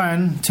was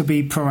trying to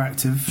be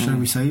proactive, shall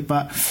we say?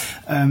 But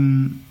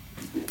and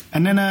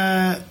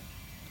then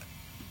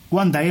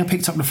one day I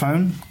picked up the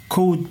phone,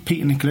 called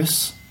Peter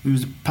Nicholas, who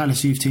was the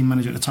Palace youth team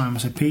manager at the time. I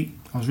said, Pete,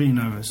 I was really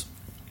nervous.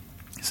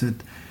 He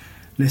said,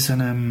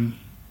 listen,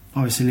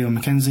 obviously Leo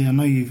McKenzie, I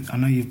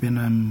know you've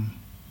been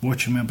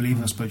watching me. I believe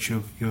I spoke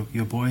to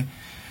your boy,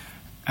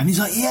 and he's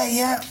like,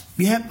 yeah,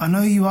 I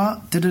know you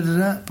are.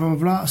 Blah blah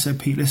blah. I said,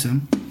 Pete,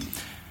 listen,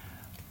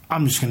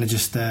 I'm just going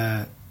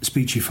to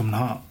speak to you from the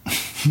heart.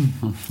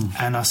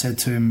 And I said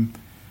to him,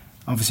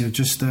 obviously I'm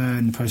just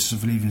in the process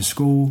of leaving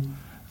school,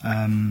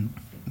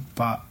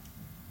 but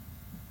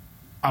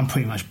I'm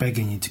pretty much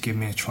begging you to give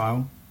me a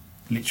trial,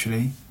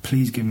 literally.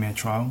 Please give me a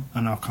trial,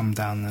 and I'll come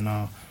down and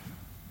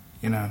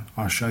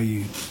I'll show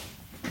you.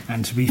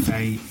 And to be fair,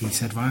 he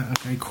said, right,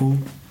 okay, cool,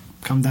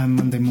 come down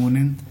Monday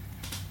morning.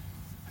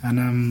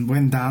 And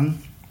went down,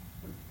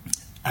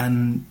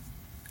 and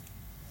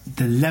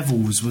the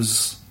levels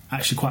was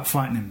actually quite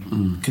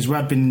frightening, because where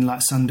I'd been in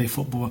like Sunday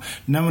football,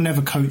 no one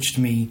ever coached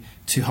me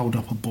to hold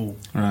up a ball.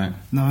 Right.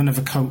 No one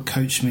ever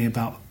coached me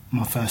about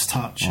my first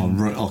touch,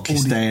 or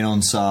staying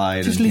on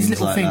side, just and these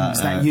things little like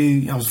things that.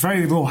 I was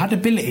very raw, had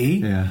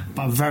ability,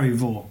 but very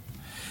raw.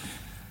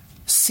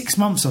 6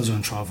 months I was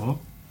on trial for.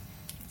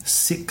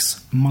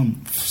 6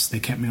 months they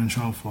kept me on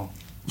trial for.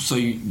 So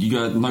you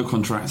got no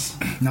contracts,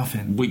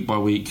 nothing, week by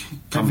week,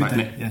 come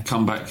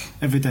back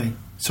every day.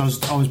 So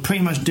I was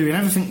pretty much doing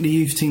everything the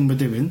youth team were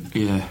doing.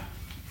 Yeah,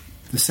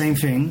 the same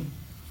thing,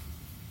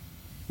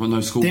 Well, no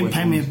school. Didn't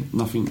pay me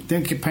nothing.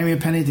 Didn't pay me a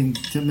penny. Didn't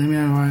pay me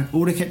a right.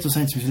 All they kept on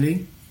saying to me,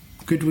 Lee,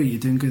 good week, you're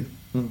doing good.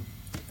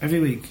 Every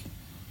week.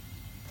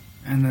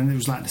 And then it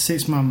was like the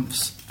 6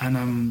 months,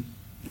 and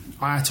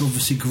I had to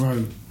obviously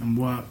grow and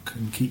work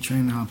and keep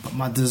training hard. But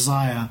my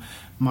desire,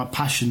 my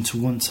passion to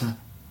want to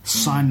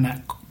sign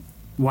that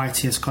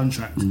YTS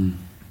contract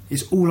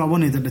is all I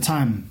wanted at the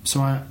time.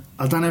 So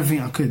I've done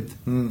everything I could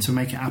to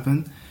make it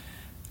happen.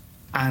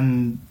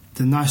 And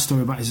the nice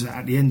story about it is that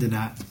at the end of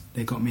that,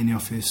 they got me in the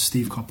office,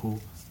 Steve Coppell,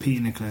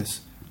 Peter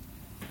Nicholas,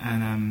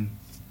 and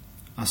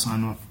I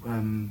signed off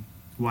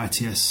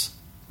YTS,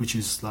 which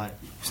is like,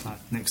 it's like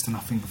next to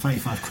nothing,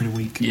 35 quid a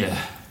week. Yeah.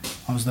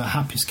 I was the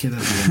happiest kid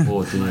ever.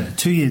 Bored, didn't it?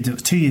 2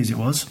 years it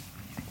was.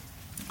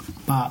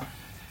 But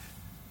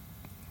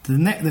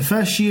the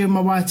first year of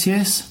my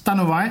YTS, done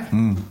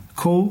alright,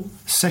 cool.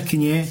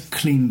 Second year,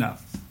 cleaned up.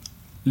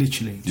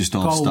 Literally. Just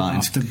all goal starting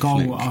after to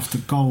goal click. after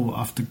goal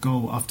after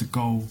goal after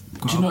goal.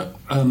 Do you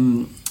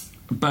know,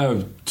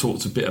 Bao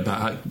talked a bit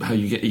about how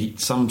you get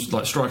some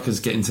like strikers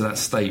get into that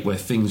state where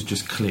things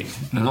just click,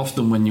 and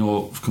often when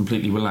you're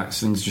completely relaxed,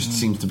 things just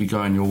seem to be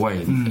going your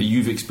way. And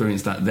you've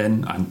experienced that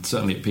then, and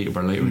certainly at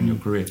Peterborough later in your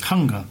career.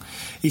 Hunger.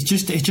 It's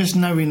just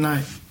knowing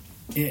like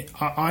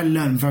I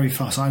learn very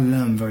fast.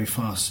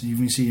 You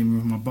can see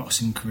in my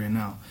boxing career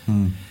now.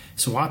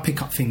 So I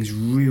pick up things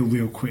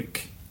real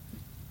quick.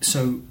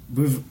 So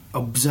with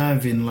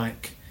observing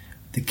like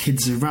the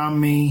kids around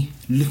me,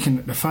 looking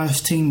at the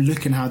first team,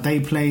 looking how they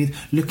played,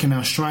 looking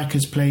how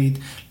strikers played,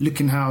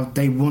 looking how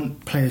they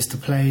want players to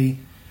play.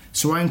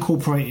 So I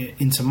incorporate it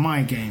into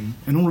my game,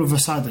 and all of a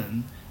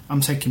sudden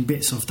I'm taking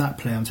bits off that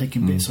player, I'm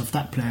taking bits off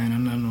that player,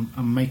 and then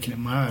I'm making it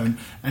my own.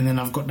 And then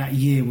I've got that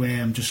year where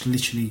I'm just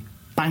literally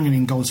banging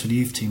in goals for the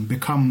youth team,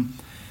 become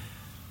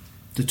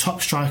the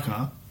top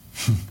striker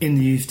in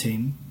the youth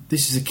team.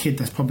 This is a kid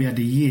that's probably had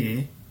a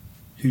year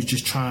who's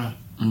just trying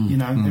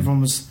to, everyone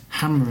was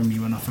hammering me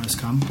when I first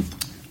come.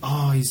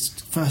 Oh, his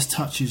first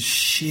touch is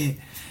shit.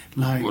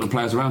 Like, What, the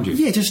players around you?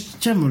 Yeah,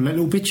 just general, like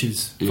little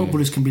bitches. Yeah.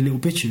 Footballers can be little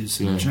bitches.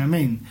 Yeah. Do you know what I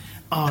mean?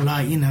 Oh,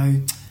 like,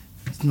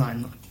 it's like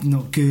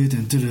not good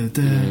and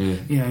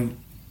Yeah. And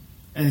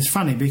it's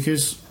funny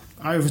because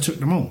I overtook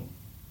them all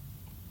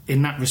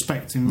in that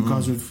respect, in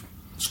regards of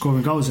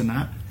scoring goals and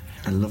that.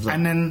 I love that.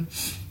 And then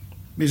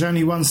there's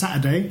only one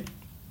Saturday,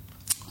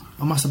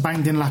 I must have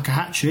banged in like a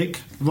hat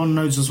trick. Ron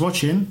Rhodes was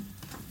watching,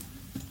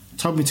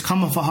 told me to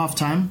come off at half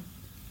time,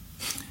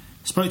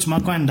 spoke to my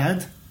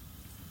granddad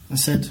and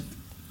said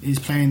he's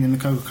playing in the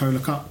Coca-Cola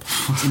Cup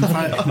in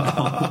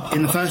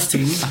the first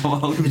team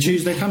the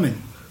Tuesday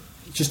coming.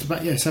 Just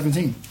about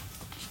 17.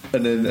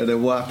 And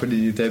then what happened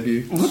in your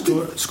debut?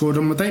 Scored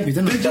on my debut,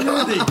 didn't I?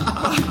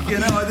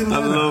 I didn't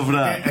know love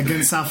that.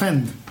 Against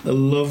Southend. I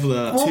love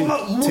that.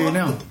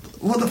 2-0.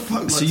 What the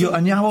fuck? So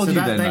how old are you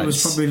that then? day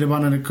was probably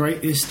one of the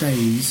greatest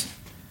days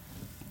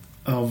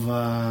of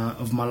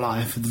my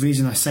life. The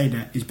reason I say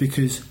that is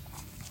because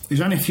it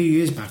was only a few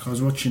years back. I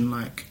was watching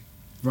like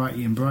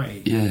Righty and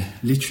Brighty. Yeah.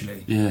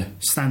 Literally. Yeah.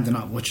 Standing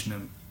up watching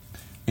them.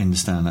 In the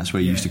stand, that's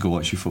where you used to go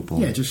watch your football.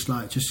 Yeah, just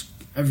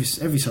every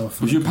so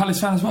often. Was you a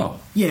Palace fan as well?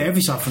 Yeah,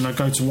 every so often I'd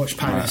go to watch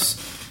Palace,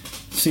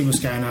 see what's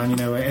going on,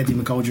 where Eddie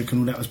McGoldrick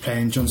and all that was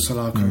playing, John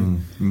Solarco.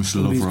 You must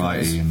all love these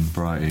Righty guys. and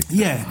Brighty.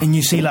 Yeah, and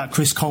you see like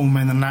Chris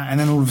Coleman and that, and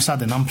then all of a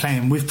sudden I'm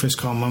playing with Chris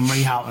Coleman,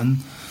 Ray Houghton.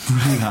 Do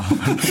you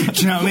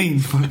know what I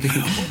mean?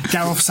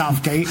 Gareth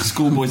Southgate.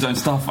 Schoolboy's own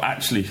stuff,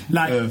 actually.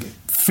 Like,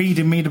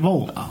 feeding me the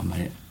ball. Oh,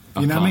 mate.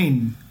 You know what I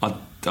mean?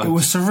 It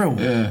was surreal.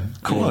 Yeah,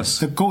 of course.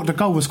 The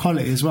goal was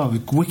quality as well.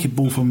 Wicked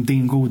ball from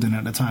Dean Gordon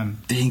at the time.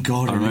 Dean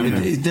Gordon, I remember.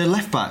 the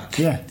left back.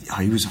 Yeah.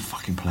 Oh, he was a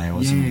fucking player,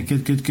 wasn't Yeah,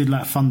 good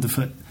like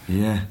thunderfoot.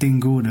 Yeah. Dean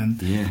Gordon.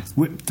 Yeah.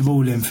 Whipped the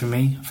ball in for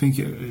me. I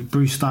think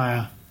Bruce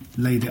Dyer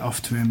laid it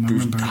off to him. I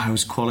remember. That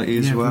was quality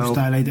as well. Bruce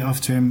Dyer laid it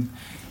off to him.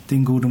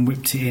 Dean Gordon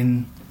whipped it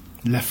in.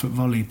 Left foot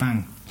volley,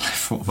 bang.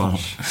 Football.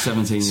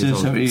 17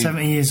 years old.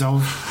 17 years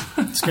old.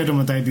 Scored on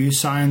my debut.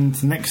 Signed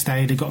the next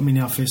day. They got me in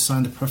the office.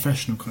 Signed a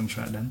professional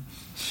contract then.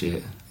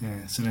 Shit.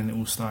 Yeah, so then it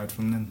all started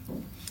from then.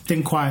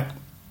 Didn't quite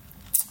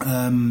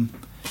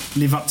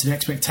live up to the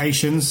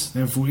expectations.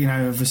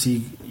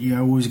 Obviously,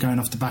 always going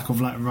off the back of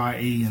like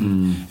Righty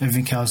and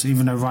everything else.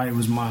 Even though Righty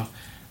was my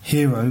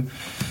hero,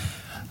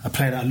 a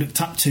player that I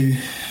looked up to.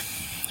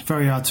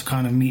 Very hard to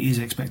kind of meet his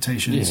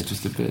expectations. Yeah,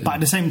 just a bit. But at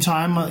the same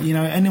time,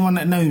 anyone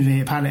that knows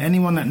me at Pallet,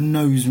 anyone that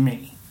knows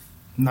me,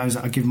 knows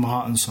that I give my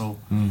heart and soul.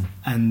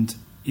 And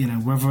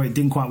whether it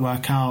didn't quite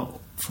work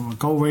out for a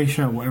goal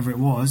ratio or whatever it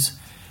was,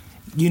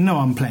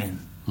 I'm playing.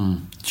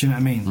 Do you know what I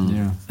mean?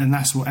 Yeah. And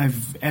that's what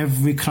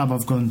every club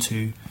I've gone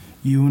to,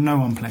 you will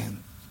know I'm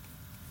playing,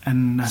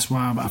 and that's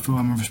why I feel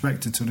I'm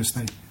respected to this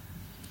day.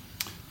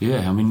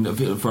 Yeah, I mean,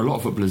 for a lot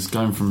of footballers,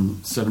 going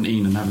from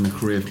 17 and having a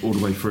career all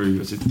the way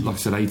through, like I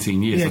said,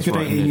 18 years. Yeah, that's good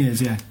right, 18 years,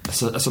 yeah.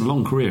 That's a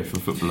long career for a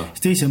footballer. It's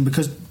decent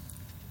because,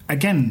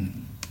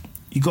 again,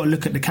 you've got to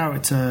look at the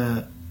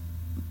character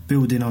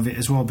building of it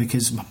as well,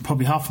 because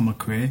probably half of my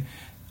career,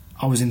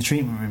 I was in the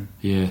treatment room.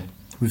 Yeah.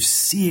 With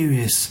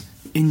serious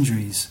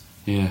injuries.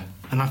 Yeah.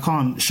 And I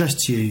can't stress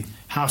to you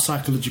how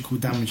psychologically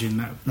damaging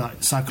that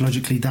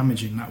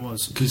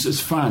was. Because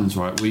as fans,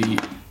 right,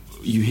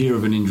 you hear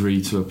of an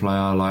injury to a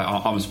player. Like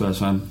I'm a Spurs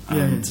fan,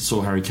 and saw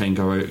Harry Kane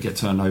get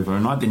turned over,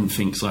 and I didn't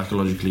think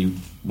psychologically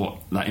what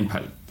that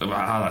impact,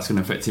 how that's going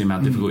to affect him, how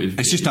difficult it is.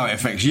 It's just how it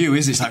affects you,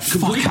 is it? It's like,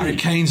 fuck, Harry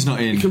Kane's not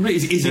in.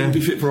 Is he going to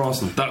be fit for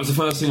Arsenal? That was the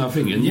first thing I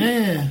think. And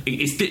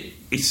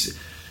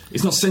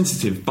it's not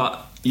sensitive,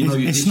 but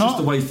it's not, just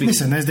the way things.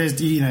 Listen, there's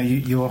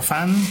you're a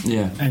fan,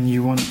 and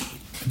you want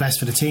the best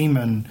for the team,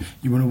 and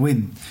you want to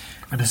win.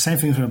 And the same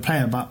thing for a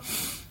player, but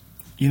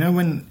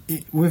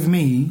with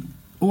me,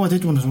 all I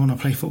did was want to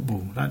play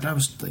football. I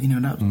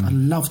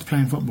loved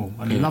playing football.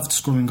 I loved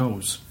scoring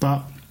goals,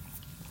 but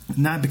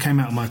that became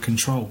out of my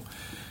control.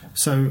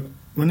 So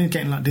when you're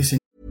getting like this.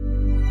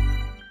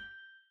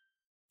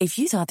 If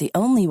you thought the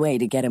only way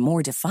to get a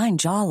more defined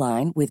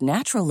jawline with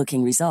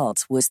natural-looking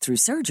results was through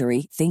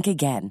surgery, think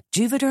again.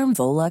 Juvederm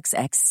Volux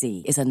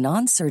XC is a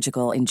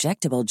non-surgical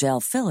injectable gel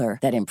filler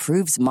that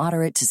improves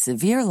moderate to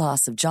severe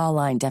loss of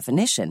jawline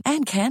definition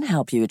and can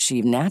help you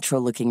achieve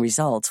natural-looking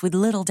results with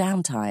little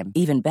downtime.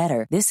 Even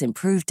better, this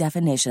improved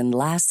definition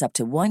lasts up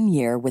to 1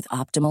 year with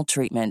optimal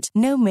treatment.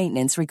 No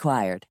maintenance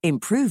required.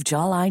 Improve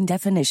jawline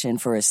definition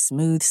for a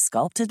smooth,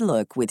 sculpted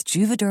look with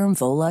Juvederm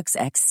Volux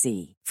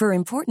XC. For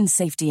important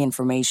safety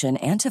information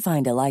and to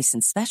find a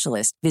licensed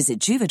specialist, visit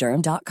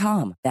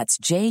Juvederm.com. That's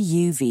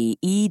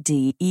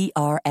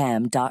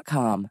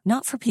JUVEDERM.com.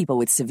 Not for people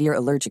with severe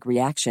allergic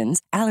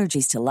reactions,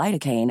 allergies to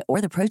lidocaine, or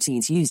the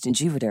proteins used in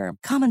Juvederm.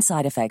 Common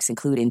side effects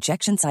include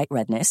injection site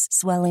redness,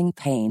 swelling,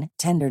 pain,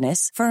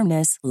 tenderness,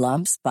 firmness,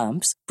 lumps,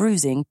 bumps,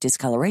 bruising,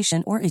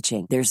 discoloration, or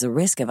itching. There's a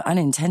risk of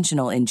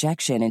unintentional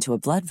injection into a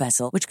blood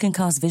vessel, which can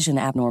cause vision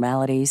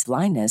abnormalities,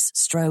 blindness,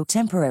 stroke,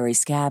 temporary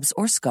scabs,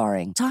 or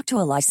scarring. Talk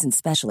to a licensed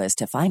specialist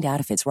to find out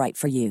if it's right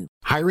for you.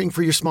 Hiring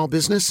for your small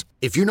business?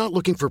 If you're not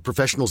looking for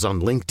professionals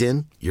on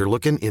LinkedIn, you're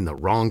looking in the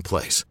wrong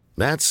place.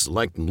 That's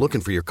like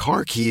looking for your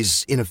car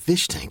keys in a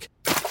fish tank.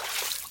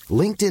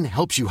 LinkedIn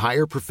helps you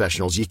hire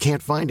professionals you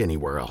can't find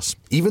anywhere else,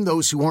 even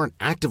those who aren't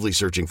actively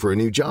searching for a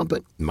new job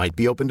but might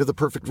be open to the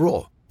perfect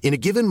role. In a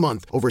given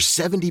month, over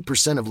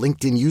 70% of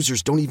LinkedIn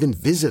users don't even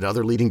visit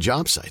other leading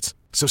job sites.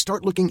 So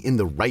start looking in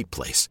the right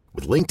place.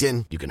 With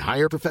LinkedIn, you can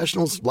hire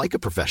professionals like a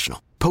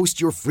professional. Post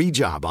your free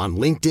job on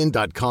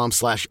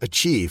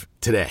linkedin.com/achieve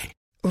today.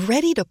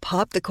 Ready to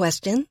pop the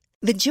question?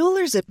 The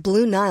jewelers at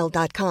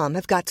BlueNile.com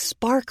have got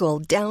sparkle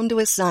down to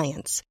a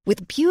science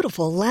with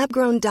beautiful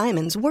lab-grown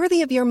diamonds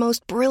worthy of your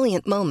most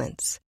brilliant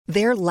moments.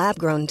 Their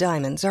lab-grown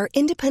diamonds are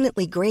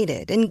independently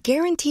graded and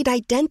guaranteed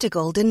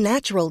identical to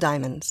natural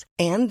diamonds,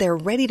 and they're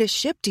ready to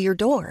ship to your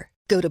door.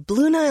 Go to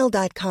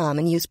BlueNile.com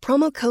and use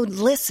promo code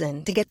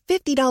LISTEN to get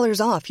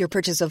 $50 off your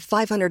purchase of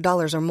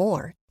 $500 or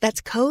more.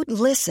 That's code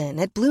LISTEN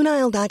at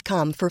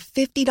BlueNile.com for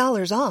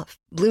 $50 off.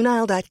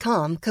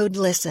 BlueNile.com, code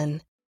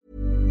LISTEN.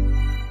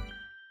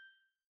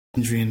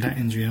 Injury and that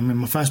injury. I mean,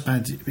 my first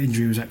bad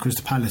injury was at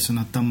Crystal Palace, and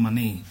I'd done my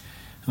knee.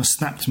 I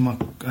snapped my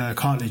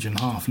cartilage in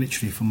half,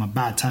 literally, from a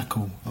bad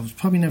tackle. I was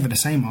probably never the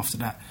same after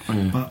that.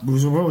 But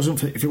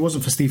if it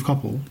wasn't for Steve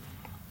Coppell,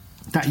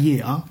 that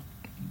year,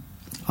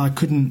 I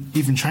couldn't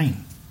even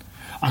train.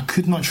 I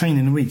could not train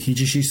in a week. He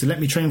just used to let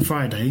me train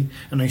Friday,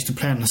 and I used to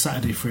play on a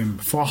Saturday for him.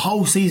 For a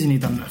whole season,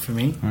 he'd done that for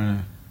me.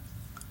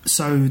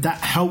 So that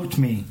helped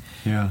me.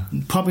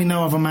 Probably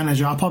no other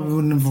manager, I probably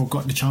wouldn't have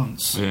got the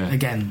chance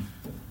again.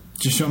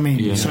 Do you see what I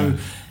mean? So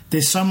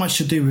there's so much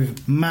to do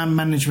with man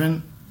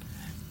management,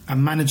 a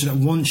manager that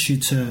wants you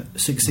to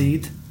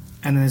succeed,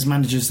 and then there's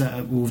managers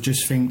that will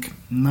just think,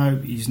 no,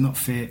 he's not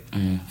fit,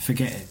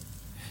 forget it.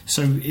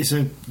 So it's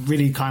a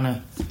really kind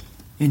of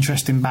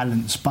interesting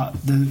balance.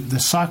 But the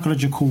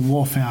psychological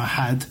warfare I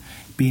had,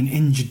 being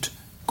injured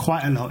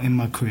quite a lot in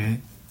my career,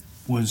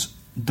 was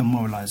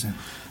demoralising.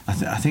 I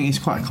think it's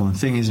quite a common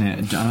thing, isn't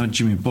it? I know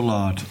Jimmy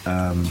Bullard,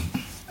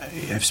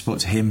 I've spoke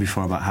to him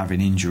before about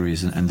having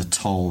injuries and the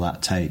toll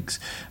that takes.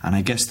 And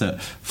I guess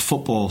that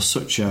football's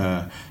such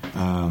a...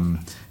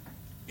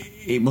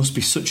 it must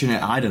be such an...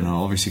 I don't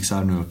know, obviously, because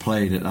I've never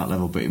played at that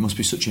level, but it must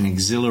be such an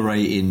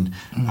exhilarating...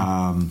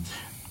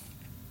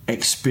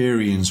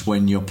 experience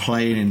when you're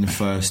playing in the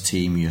first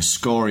team, you're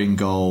scoring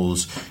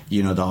goals,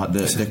 you know,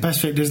 the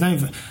best thing. There's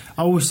no...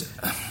 I always...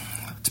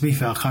 To be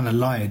fair, I kind of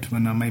lied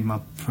when I made my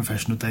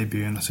professional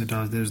debut, and I said,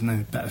 there's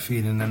no better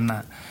feeling than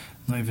that,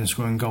 not even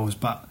scoring goals.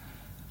 But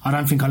I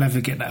don't think I'll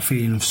ever get that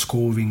feeling of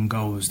scoring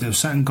goals. There were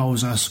certain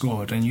goals I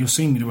scored, and you'll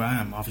see me the way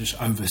I am, I've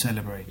just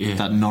over-celebrated.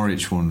 That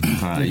Norwich one,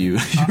 you were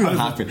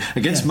happy.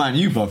 Against Man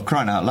U, Bob,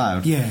 crying out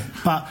loud. Yeah,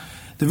 but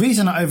the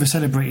reason I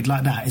over-celebrated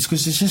like that is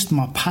because it's just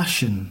my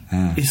passion.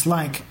 It's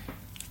like,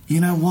 you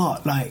know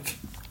what, like,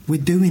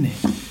 we're doing it.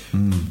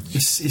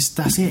 It's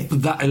that's it.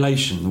 But that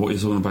elation, what you're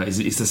talking about, is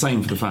it's the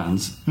same for the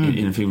fans.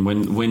 In a thing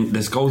when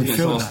there's goals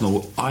against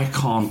Arsenal, I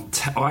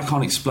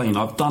can't explain.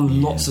 I've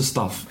done lots of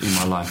stuff in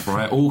my life,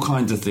 right? All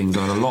kinds of things.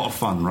 I had a lot of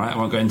fun, right? I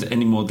won't go into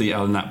any more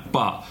detail than that.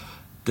 But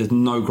there's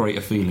no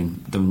greater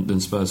feeling than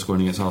Spurs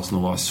scoring against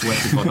Arsenal. I swear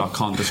to God, I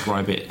can't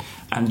describe it.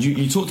 And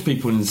you talk to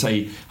people and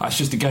say, it's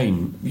just a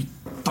game. You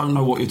don't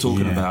know what you're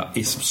talking about.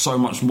 It's so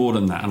much more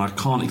than that, and I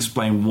can't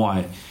explain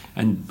why.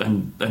 And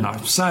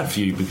I'm sad for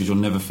you because you'll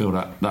never feel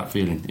that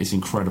feeling. It's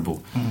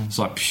incredible. It's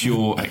like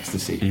pure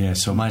ecstasy. Yeah,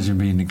 so imagine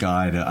being the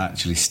guy that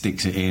actually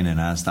sticks it in and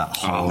has that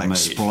whole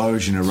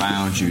explosion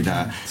around you.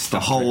 That the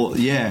whole,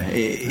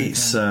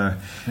 it's very,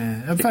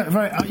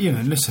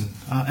 listen,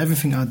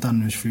 everything I'd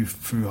done was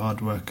through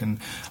hard work, and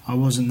I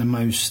wasn't the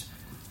most,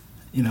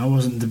 I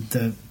wasn't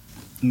the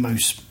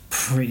most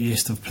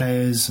prettiest of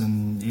players,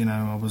 and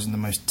I wasn't the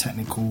most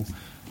technical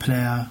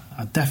player.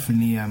 I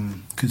definitely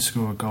could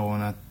score a goal,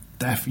 and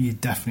you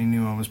definitely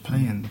knew I was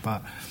playing.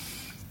 But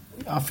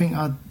I think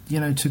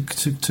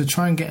to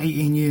try and get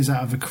 18 years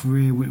out of a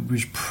career which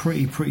was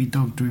pretty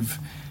dogged with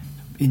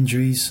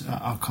injuries,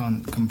 I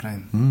can't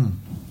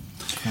complain.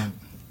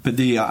 But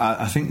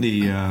I think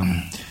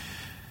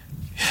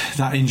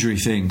that injury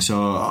thing. So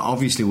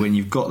obviously, when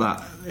you've got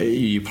that,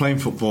 you're playing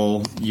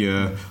football,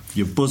 you're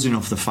buzzing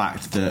off the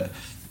fact that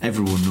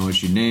everyone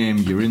knows your name,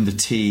 you're in the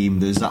team.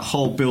 There's that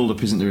whole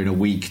build-up, isn't there, in a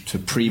week to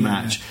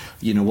pre-match.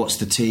 What's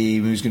the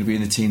team, who's going to be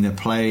in the team they're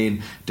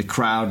playing, the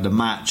crowd, the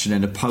match, and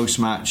then the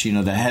post-match,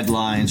 the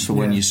headlines for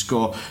when you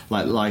score.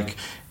 Like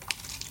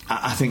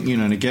I think,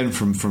 and again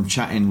from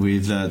chatting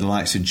with the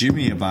likes of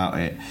Jimmy about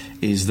it,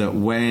 is that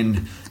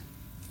when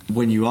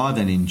you are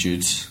then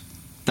injured,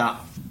 that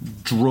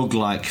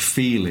drug-like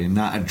feeling,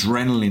 that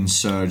adrenaline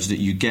surge that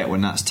you get when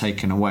that's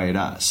taken away,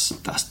 that's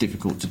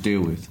difficult to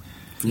deal with.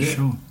 Yeah.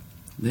 Sure.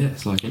 Yeah,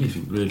 it's like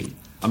anything, really.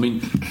 I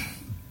mean,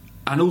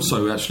 and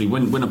also, actually,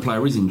 when a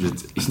player is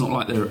injured, it's not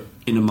like they're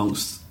in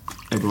amongst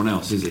everyone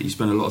else, is it? You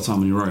spend a lot of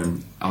time on your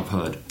own, I've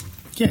heard.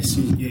 Yes,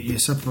 you're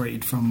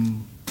separated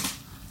from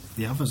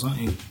the others, aren't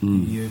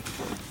you?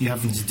 You're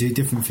having to do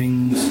different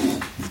things.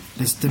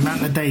 There's the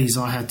amount of days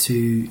I had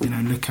to,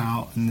 look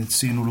out and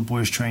seeing all the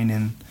boys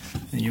training,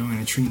 and you're in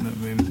a treatment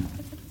room.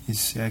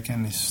 It's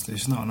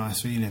not a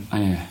nice feeling. Oh,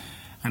 yeah.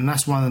 And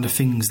that's one of the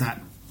things that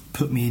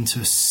put me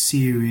into a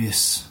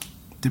serious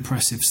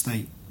depressive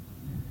state,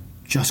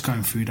 just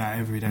going through that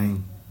every day.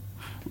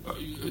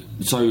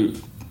 So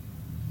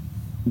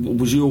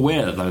was you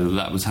aware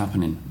that was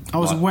happening? I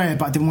was aware,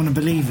 but I didn't want to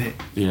believe it.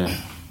 Yeah,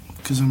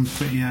 because I'm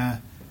pretty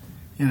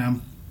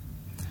I'm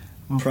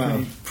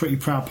a pretty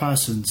proud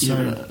person.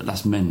 So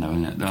that's men though,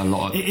 isn't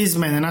it? It is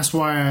men, and that's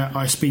why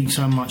I speak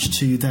so much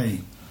today,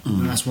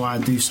 and that's why I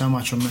do so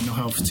much on mental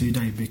health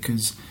today,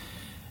 because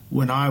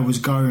when I was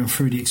going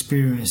through the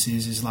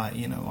experiences, it's like,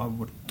 I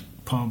would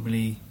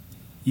probably,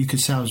 you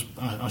could say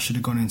I should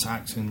have gone into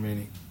acting,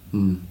 really,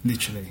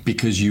 literally,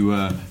 because you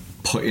were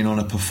putting on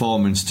a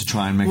performance to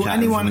try and make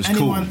everyone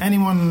cool.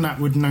 Anyone that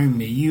would know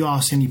me, you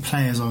ask any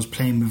players I was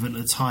playing with at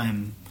the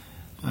time,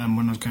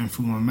 when I was going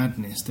through my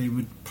madness, they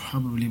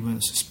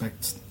wouldn't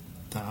suspect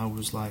that I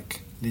was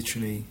like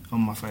literally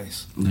on my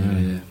face.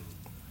 Yeah.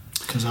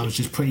 Because I was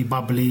just pretty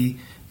bubbly,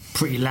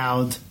 pretty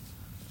loud,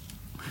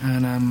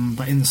 and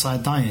but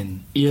inside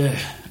dying. Yeah,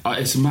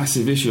 it's a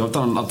massive issue. I've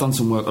done a lot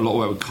of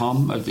work with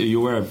Calm. Are you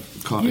aware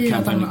of Calm? Yeah,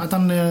 I've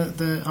done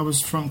the I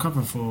was front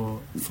cover for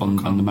on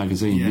the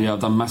magazine. Yeah,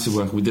 I've done massive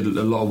work. We did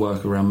a lot of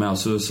work around male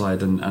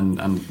suicide, and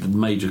the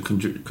major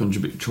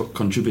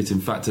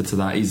contributing factor to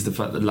that is the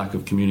fact that lack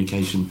of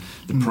communication,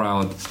 the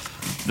pride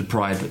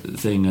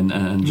thing,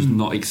 and just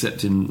not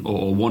accepting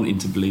or wanting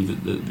to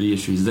believe that the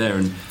issue is there.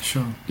 And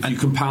sure, if you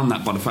compound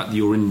that by the fact that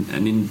you're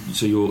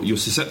so you're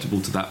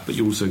susceptible to that, but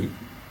you're also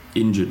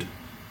injured,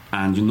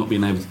 and you're not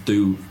being able to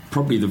do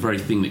probably the very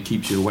thing that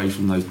keeps you away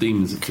from those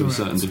demons to a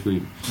certain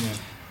degree.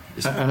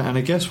 Yeah. And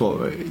I guess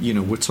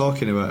we're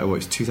talking about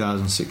it's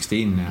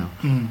 2016 now,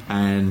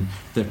 and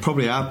there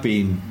probably have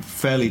been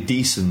fairly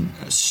decent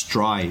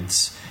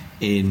strides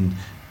in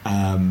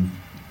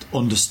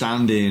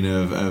understanding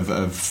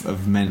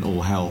of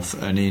mental health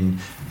and in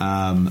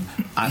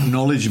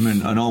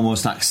acknowledgement and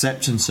almost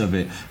acceptance of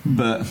it,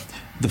 but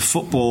the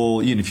football,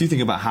 if you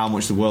think about how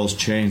much the world's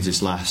changed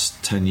this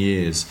last 10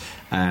 years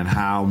and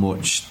how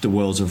much the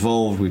world's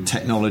evolved with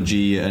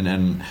technology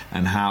and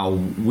how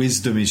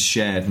wisdom is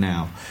shared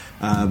now.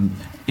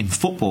 In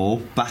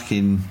football, back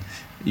in,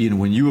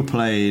 when you were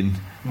playing,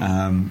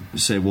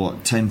 say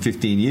 10,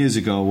 15 years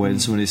ago when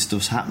some of this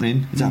stuff's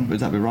happening, would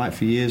that be right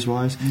for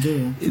years-wise?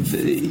 Yeah,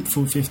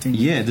 full 15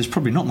 years. Yeah, there's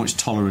probably not much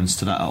tolerance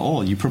to that at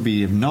all. You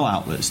probably have no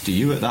outlets, do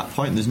you, at that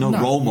point? There's no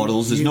role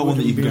models, there's no one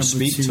that you can go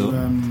speak to.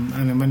 And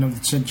then when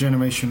the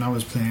generation I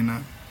was playing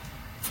at,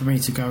 for me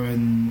to go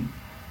and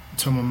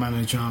tell my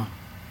manager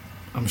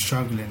I'm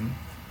struggling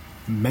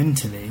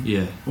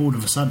mentally, all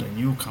of a sudden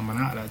you're coming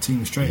out of that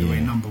team straight away,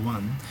 number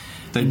one.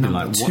 They'd be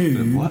like,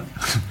 what?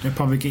 They'd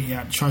probably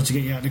try to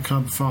get you out of the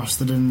club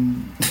faster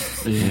than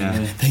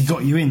they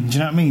got you in. Do you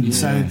know what I mean? Yeah.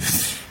 So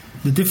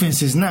the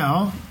difference is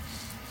now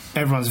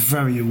everyone's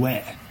very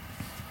aware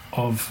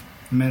of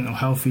mental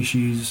health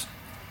issues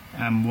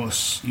and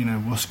what's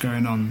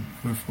going on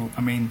with.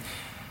 I mean,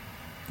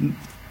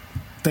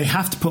 they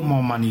have to put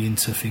more money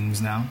into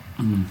things now.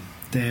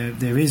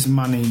 There is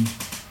money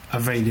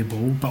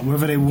available, but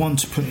whether they want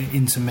to put it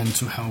into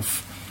mental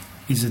health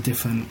is a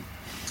different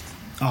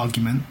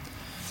argument.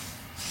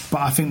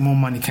 But I think more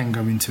money can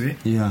go into it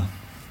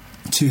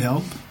to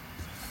help.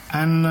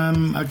 And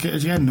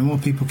again, the more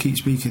people keep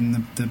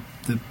speaking, the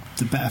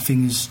better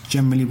things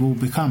generally will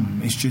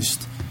become. It's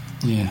just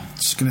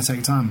going to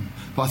take time.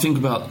 But I think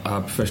about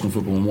professional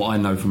football and what I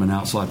know from an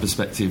outside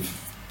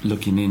perspective,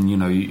 looking in. You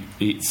know,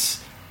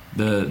 it's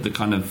the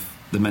kind of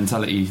the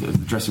mentality, the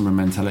dressing room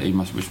mentality,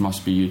 which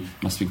must be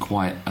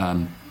quite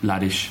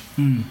laddish.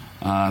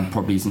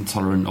 Probably isn't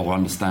tolerant or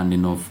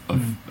understanding of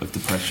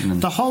depression.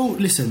 And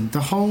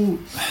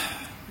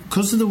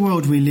because of the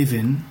world we live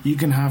in, you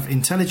can have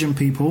intelligent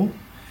people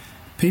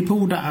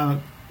that are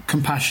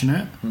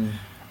compassionate,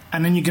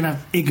 and then you can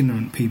have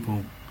ignorant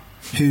people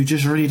who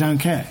just really don't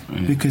care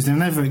because they've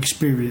never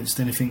experienced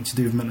anything to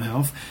do with mental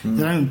health.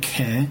 They don't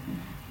care,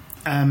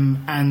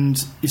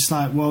 and it's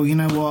like, well, you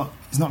know what?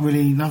 It's not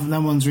really.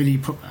 No one's really.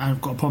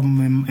 I've got a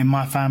problem in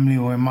my family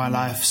or in my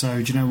life.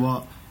 So do you know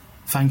what?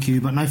 Thank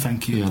you, but no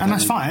thank you, and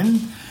that's fine.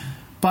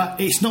 But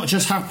it's not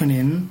just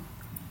happening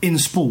in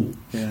sport.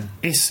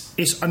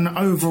 It's an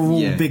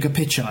overall bigger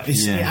picture.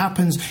 It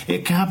happens.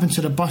 It can happen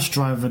to the bus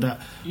driver that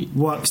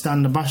works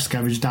down the bus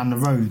garage down the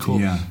road.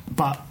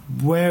 But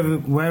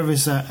where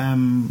is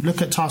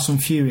look at Tyson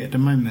Fury at the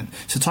moment.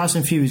 So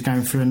Tyson Fury is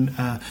going through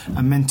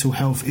a mental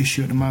health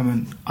issue at the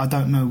moment. I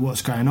don't know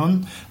what's going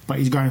on, but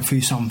he's going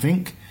through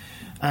something.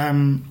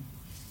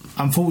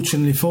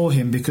 Unfortunately for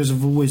him, because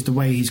of always the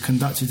way he's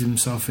conducted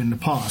himself in the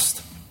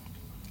past,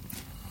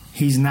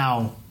 he's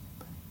now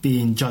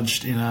being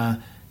judged in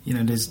a, you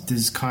know,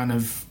 there's kind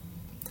of,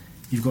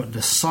 you've got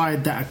the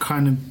side that are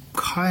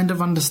kind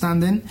of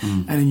understanding,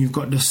 and then you've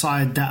got the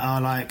side that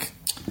are like,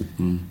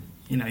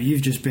 you know,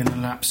 you've just been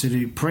an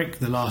absolute prick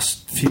the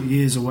last few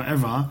years or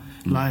whatever.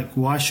 Like,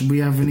 why should we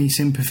have any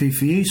sympathy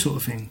for you, sort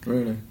of thing?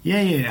 Really?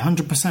 Yeah,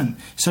 100%.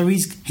 So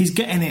he's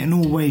getting it in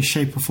all ways,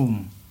 shape, or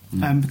form,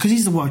 because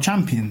he's the world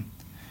champion.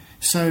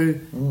 So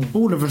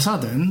all of a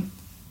sudden,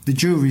 the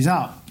jury's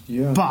out.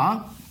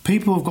 But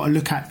people have got to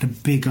look at the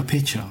bigger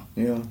picture.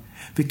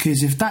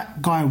 Because if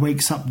that guy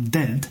wakes up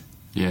dead,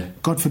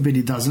 God forbid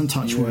he doesn't,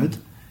 touch wood,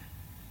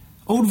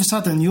 all of a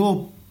sudden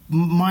your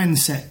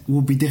mindset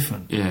will be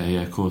different.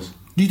 Yeah, of course.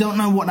 You don't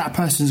know what that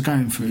person's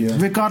going through,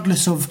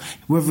 regardless of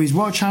whether he's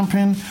world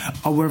champion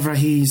or whether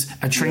he's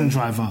a train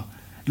driver.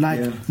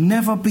 Like,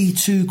 never be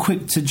too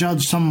quick to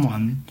judge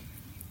someone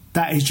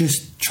that is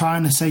just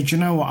trying to say, do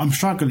you know what, I'm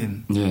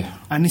struggling.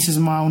 And this is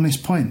my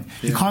honest point.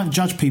 You can't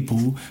judge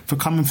people for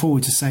coming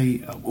forward to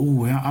say,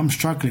 oh, I'm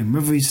struggling.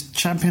 Whether he's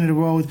champion of the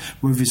world,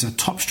 whether he's a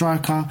top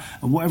striker,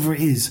 or whatever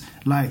it is.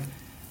 Like,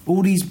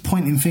 all these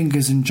pointing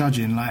fingers and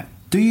judging, like,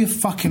 do your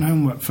fucking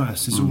homework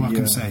first, is all I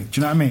can say. Do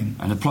you know what I mean?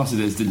 And the plus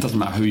is, it doesn't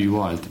matter who you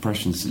are,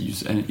 depression's,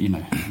 you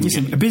know.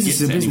 Listen, a business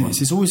is a business.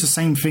 It's always the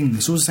same thing.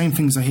 It's all the same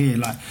things I hear.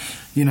 Like,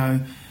 you know,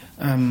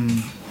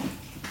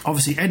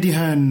 obviously Eddie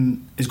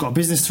Hearn has got a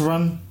business to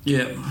run.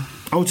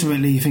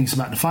 Ultimately he thinks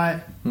about the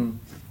fight.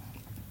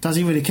 Does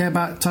he really care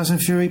about Tyson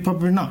Fury?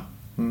 Probably not.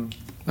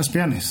 Let's be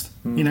honest.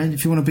 You know,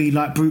 if you want to be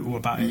like brutal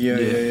about it.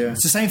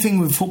 It's the same thing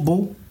with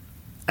football.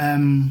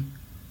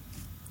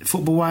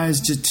 Football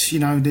wise, just, you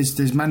know,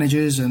 there's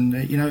managers, and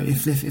you know,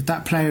 if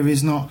that player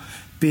is not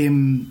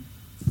being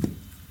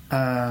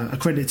a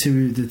credit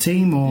to the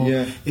team, or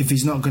if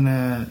he's not going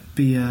to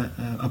be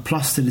a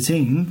plus to the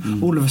team,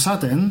 all of a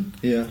sudden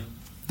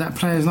that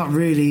player's not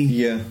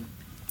really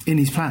in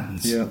his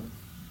plans,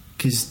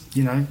 because,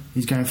 you know,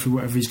 he's going through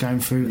whatever he's going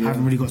through. I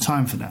haven't really got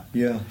time for that.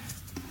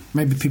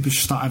 Maybe people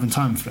should start having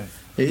time for it.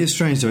 It is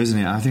strange though, isn't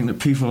it? I think that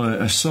people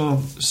are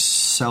so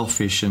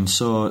selfish and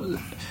so...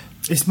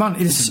 It's money.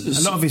 Listen,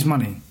 a lot of it's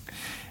money.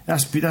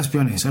 Let's be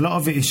honest. A lot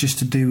of it is just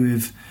to do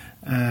with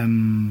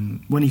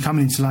when you come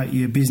into like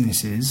your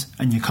businesses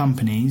and your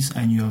companies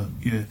and your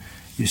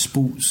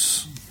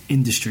sports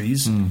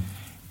industries.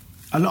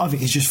 A lot of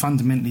it is just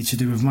fundamentally to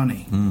do with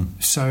money.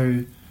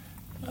 So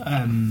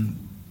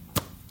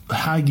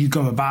how you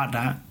go about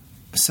that,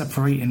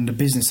 separating the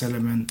business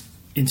element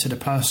into the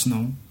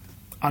personal,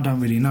 I don't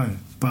really know.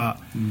 But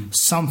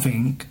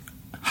something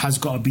has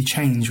got to be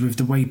changed with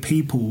the way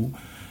people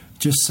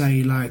just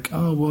say, like,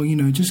 oh, well, you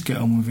know, just get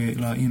on with it,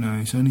 like, you know,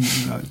 it's only,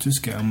 like,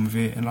 just get on with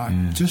it, and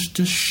like,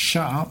 just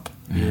shut up.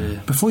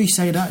 Before you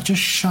say that,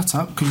 just shut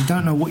up, because you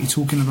don't know what you're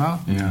talking about.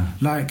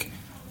 Like,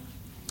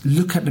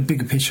 look at the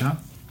bigger picture,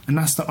 and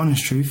that's the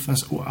honest truth.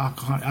 That's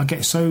I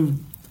get so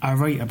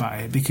irate about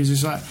it, because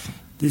it's like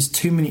there's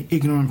too many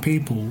ignorant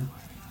people.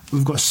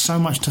 We've got so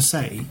much to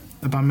say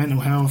about mental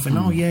health, and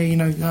you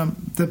know,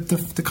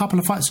 the couple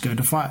of fights ago,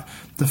 the fight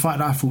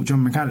that I fought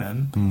John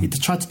McAllen, he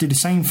tried to do the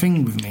same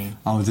thing with me.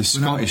 Oh, the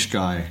Scottish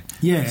guy.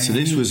 Yeah. So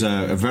this was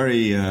a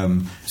very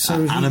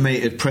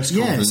animated press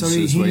conference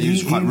where he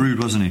was quite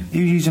rude, wasn't he?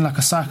 He was using like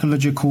a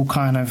psychological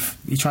kind of.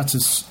 He tried to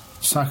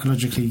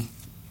psychologically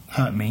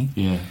hurt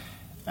me.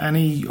 And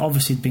he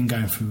obviously had been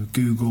going through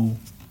Google.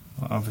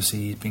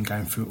 Obviously, he'd been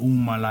going through all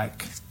my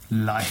like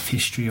life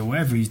history or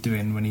whatever he's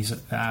doing when he's at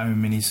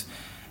home in his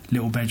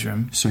little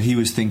bedroom. So he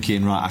was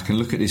thinking, right, I can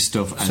look at this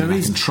stuff and then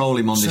I can troll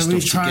him on this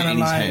stuff to get in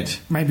his head.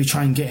 Maybe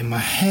try and get in my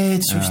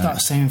head. So we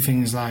start saying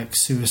things like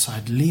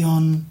Suicide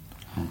Leon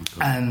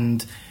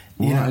and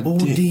all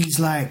these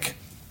like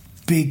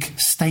big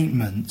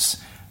statements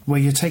where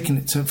you're taking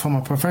it from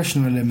a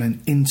professional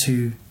element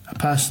into a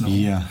personal.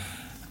 Yeah.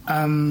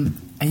 And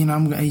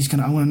I'm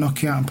gonna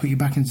knock you out and put you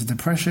back into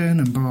depression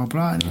and blah blah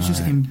blah. And it's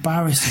just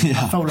embarrassing.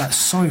 I felt like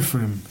sorry for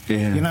him.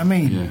 Yeah. You know what I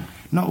mean? Yeah.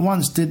 Not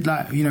once did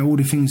all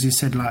the things he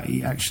said, like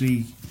he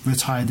actually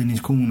retired in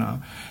his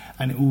corner,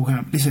 and it all kind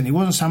of, listen. It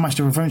wasn't so much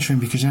the revenge for him,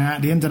 because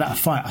at the end of that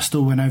fight, I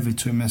still went over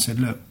to him and said,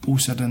 "Look, all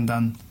said and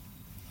done,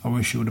 I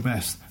wish you all the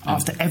best."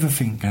 After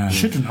everything,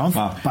 shouldn't have,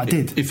 but I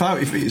did.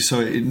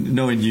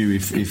 Knowing you,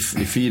 if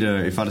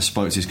I'd have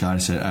spoke to this guy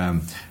and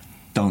said,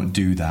 don't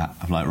do that,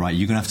 I'm like, right,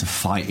 you're gonna have to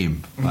fight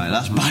him. Right,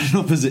 that's bad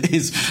enough as it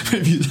is.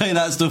 If you say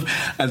that stuff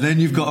and then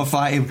you've got to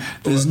fight him,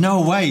 there's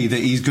no way that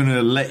he's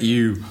gonna let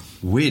you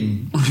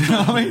win. You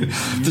know what I mean?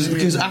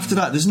 Because after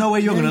that, there's no way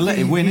you're going to let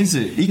him win, is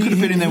it? He could have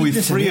been in there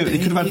with three. He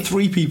could have had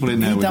three people in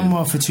there. He done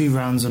well for 2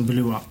 rounds and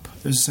blew up.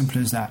 It was as simple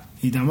as that.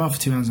 He done well for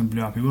 2 rounds and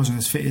blew up. He wasn't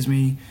as fit as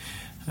me.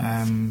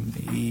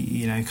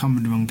 He come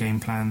with the wrong game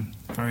plan.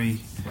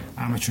 Very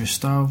amateurish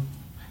style.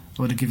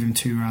 I would have given him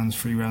 2 rounds,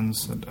 3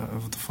 rounds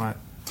of the fight.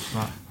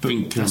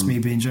 But that's me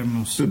being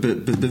general.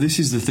 But this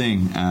is the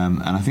thing,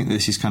 and I think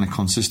this is kind of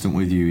consistent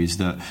with you, is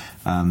that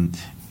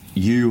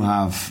you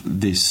have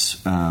this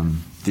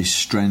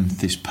strength,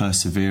 this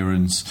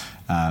perseverance,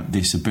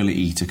 this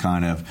ability to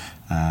kind of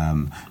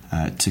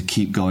to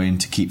keep going,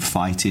 to keep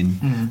fighting,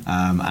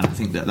 and I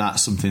think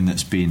that's something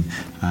that's been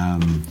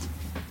that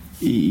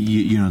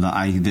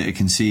I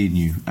can see in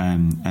you,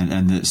 and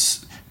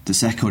that's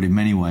echoed in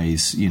many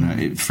ways.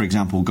 For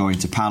example, going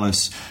to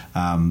Palace,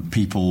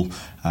 people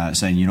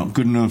saying you're not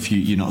good enough,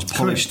 you're not as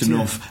polished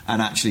enough,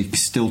 and actually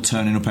still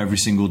turning up every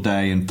single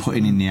day and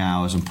putting in the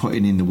hours and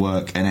putting in the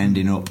work and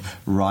ending up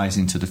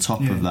rising to the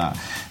top of that.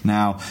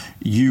 Now,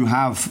 you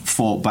have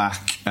fought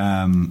back.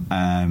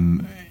 I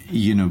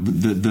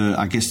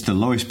guess the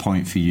lowest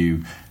point for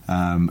you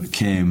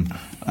came.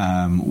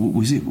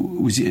 Was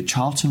it at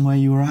Charlton where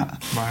you were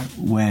at? Right.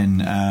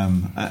 When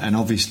and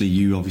obviously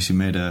you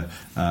made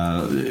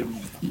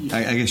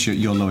I guess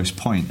your lowest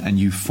point, and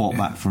you fought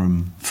back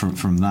from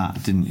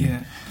that, didn't you?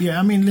 Yeah.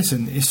 I mean,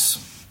 listen, it's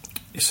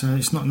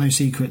not no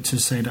secret to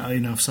say that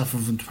I've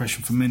suffered from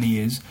depression for many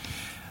years,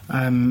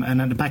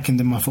 and at the back end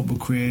of my football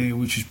career,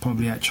 which is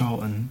probably at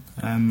Charlton,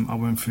 I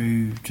went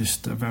through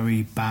just a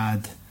very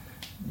bad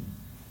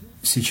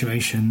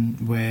situation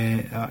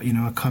where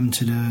I come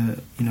to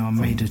I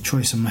made a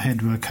choice in my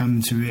head where I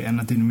come to it, and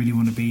I didn't really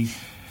want to be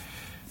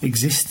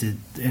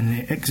existing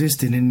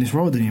in this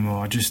world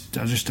anymore. I just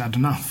had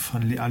enough.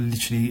 I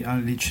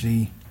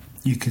literally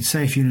you could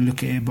say, if you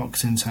look at it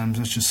boxing terms,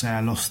 let's just say I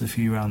lost a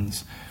few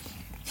rounds.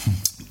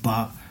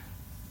 But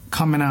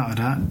coming out of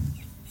that,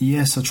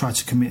 yes, I tried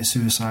to commit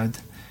suicide.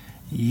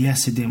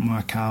 Yes, it didn't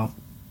work out,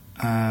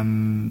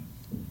 and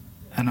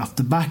off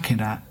the back of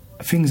that,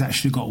 things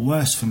actually got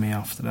worse for me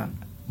after that,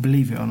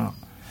 believe it or not.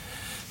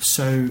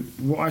 So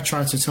what I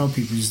try to tell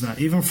people is that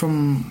even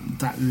from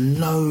that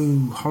low,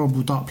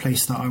 horrible, dark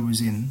place that I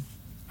was in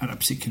at a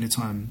particular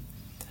time,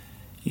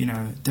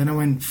 then I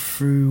went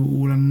through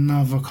all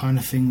another kind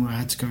of thing where I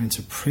had to go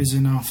into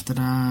prison after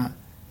that,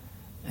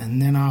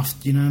 and then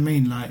after, you know what I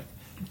mean, like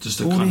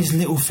just all these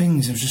little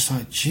things. It was just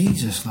like,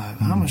 Jesus, like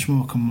how much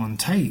more can one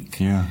take?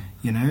 Yeah.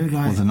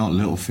 Like, they're not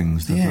little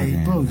things.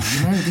 Bro.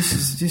 This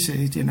is.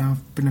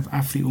 I've been an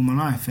athlete all my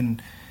life,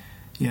 and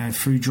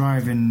through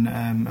driving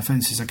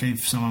offences, I gave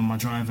someone my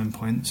driving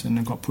points, and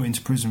I got put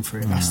into prison for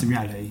it. That's the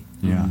reality.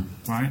 Yeah.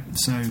 Right.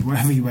 So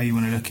whatever way you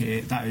want to look at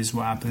it, that is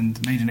what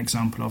happened. Made an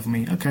example of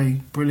me. Okay,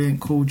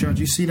 brilliant, cool, judge.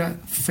 You see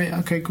that fit?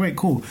 Okay, great,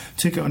 cool.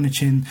 Took it on the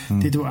chin.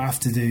 Did what I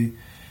have to do.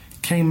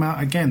 Came out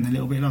again a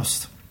little bit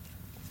lost.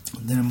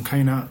 Then I'm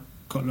came out,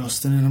 got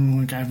lost, and then I'm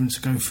going to get everyone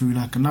to go through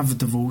like another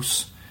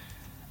divorce.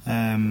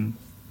 And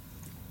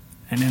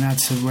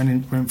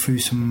then went through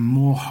some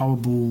more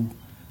horrible,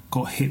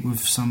 got hit with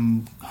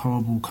some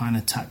horrible kind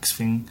of tax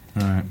thing,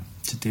 right,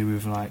 to do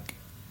with like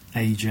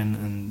agent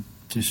and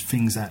just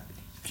things that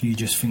you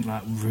just think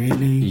like,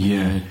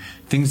 really,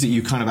 things that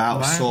you kind of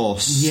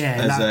outsource,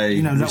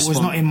 that was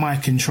not in my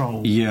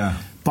control,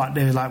 but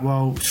they're like,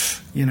 well,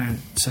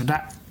 so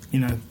that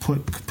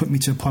put me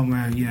to a point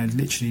where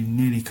literally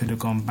nearly could have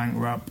gone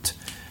bankrupt,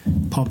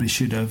 probably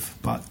should have,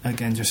 but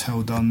again just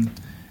held on.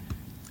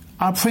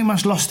 I pretty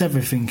much lost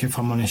everything, if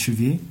I'm honest with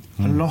you.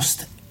 I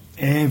lost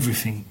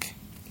everything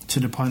to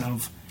the point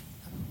of,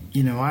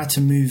 I had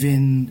to move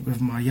in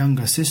with my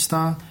younger sister.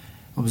 I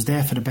was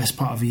there for the best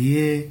part of a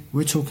year.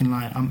 We're talking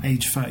like I'm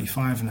age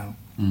 35 now.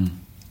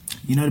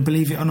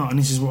 Believe it or not, and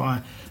this is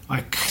what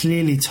I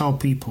clearly tell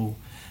people,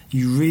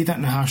 you really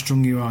don't know how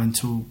strong you are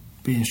until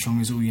being strong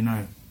is all you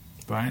know,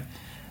 right?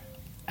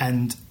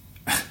 And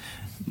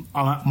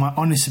my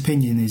honest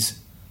opinion is,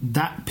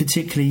 that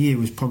particular year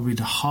was probably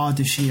the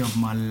hardest year of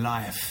my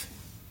life.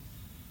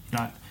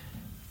 Like,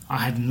 I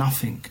had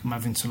nothing. I'm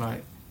having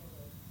to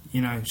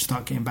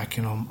start getting back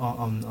in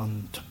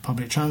on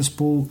public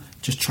transport,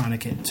 just trying to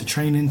get to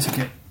training, to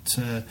get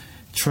to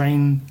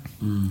train.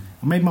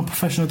 I made my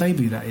professional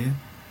debut that year.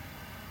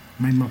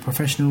 Made my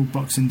professional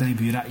boxing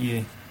debut that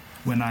year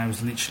when I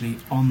was literally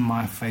on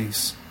my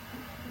face.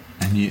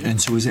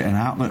 And so was it an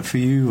outlet for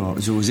you, or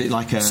was it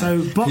like a...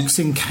 So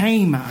boxing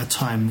came at a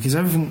time, because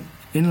everything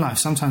in life,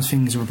 sometimes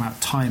things are about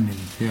timing.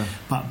 Yeah.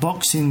 But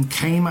boxing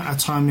came at a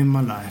time in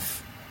my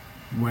life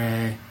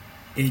where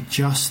it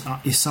just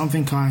is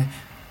something I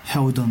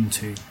held on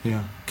to.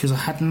 Yeah. Because I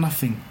had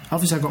nothing.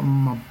 Obviously I got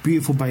my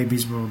beautiful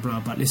babies, blah, blah, blah,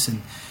 but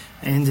listen,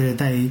 at the end of the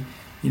day,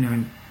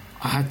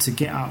 I had to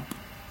get up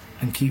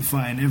and keep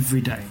fighting every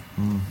day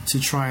to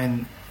try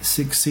and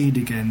succeed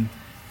again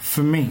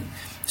for me.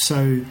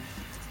 So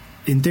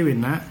in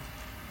doing that,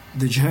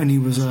 the journey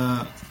was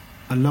a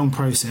long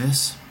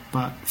process,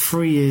 but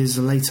 3 years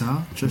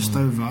later, just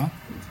over,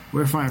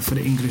 we're fighting for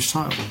the English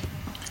title.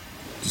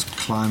 Just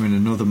climbing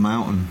another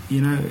mountain.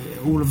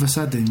 All of a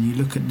sudden you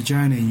look at the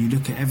journey and you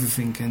look at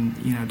everything, and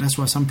that's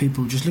why some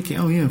people just look at,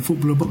 oh yeah,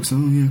 football or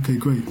boxing, oh yeah, okay,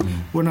 great.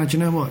 Well, now, do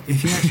you know what?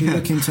 If you actually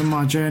look into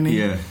my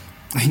journey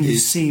and you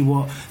see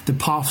what the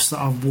paths that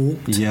I've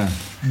walked,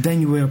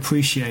 then you will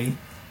appreciate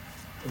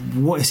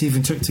what it's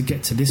even took to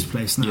get to this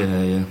place now.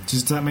 Yeah.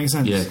 Does that make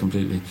sense? Yeah,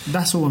 completely.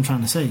 That's all I'm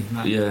trying to say.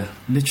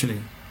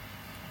 Literally.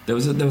 There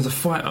was a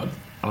fight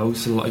I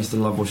used to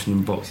love watching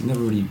him box. He never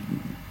really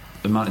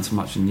amounted to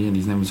much in the end.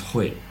 His name was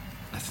Hoyt.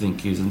 I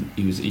think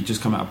he'd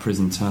just come out of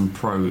prison, turned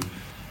pro.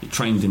 He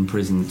trained in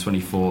prison at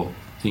 24.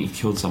 I think he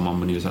killed someone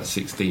when he was at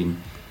 16,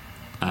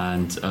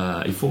 and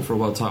he fought for a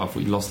world title. I thought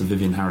he lost to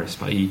Vivian Harris,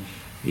 but he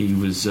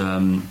was.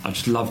 I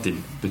just loved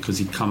him because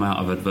he'd come out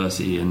of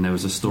adversity, and there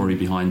was a story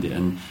behind it,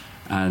 and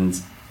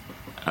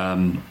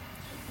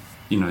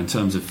in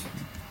terms of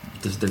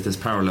there's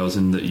parallels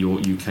in that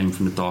you came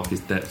from the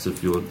darkest depths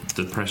of your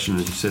depression,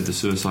 as you said, the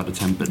suicide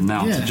attempt, but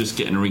now to just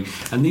get in a ring.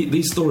 And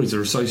these stories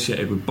are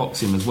associated with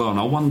boxing as well. And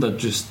I wonder,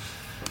 just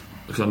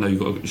because I know you've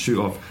got to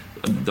shoot off,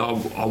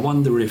 I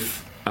wonder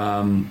if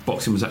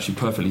boxing was actually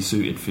perfectly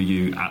suited for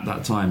you at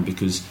that time,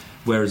 because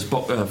whereas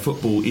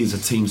football is a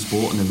team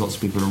sport and there's lots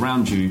of people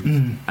around you,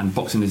 and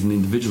boxing is an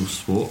individual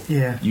sport,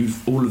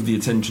 you've all of the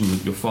attention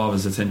of your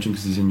father's attention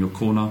because he's in your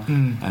corner,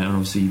 and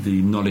obviously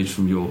the knowledge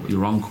from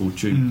your uncle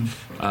Duke.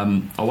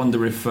 I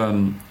wonder if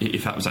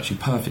that was actually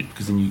perfect,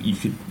 because then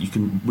you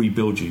can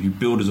rebuild you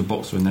build as a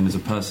boxer and then as a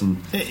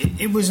person.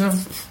 It was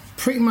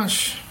pretty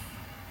much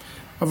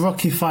a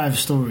Rocky 5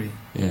 story.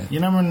 You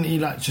know when you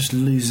just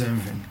lose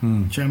everything. Do you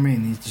know what I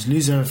mean? You just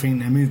lose everything.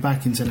 They move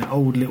back into their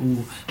old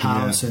little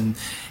house, and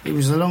it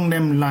was along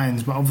them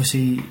lines. But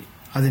obviously,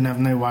 I didn't have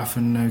no wife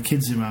and no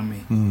kids around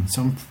me,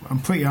 so I'm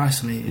pretty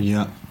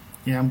isolated.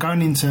 I'm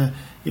going into,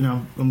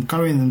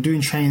 I'm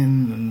doing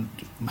training, and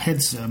my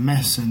head's a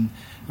mess, and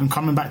I'm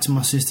coming back to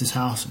my sister's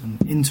house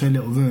and into a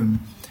little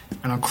room,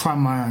 and I cry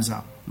my eyes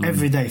out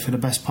every day for the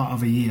best part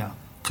of a year.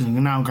 Because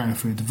I'm now going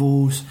through a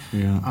divorce,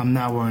 I'm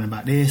now worrying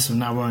about this, I'm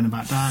now worrying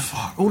about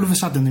that. All of a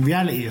sudden, the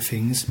reality of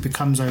things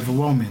becomes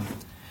overwhelming.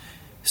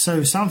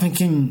 So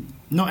something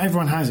not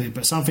everyone has it,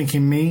 but something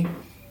in me,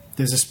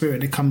 there's a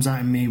spirit that comes out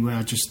in me where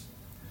I just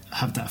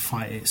have that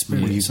fight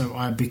spirit. So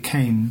I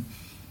became,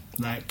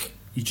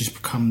 you just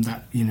become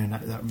that,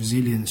 that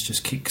resilience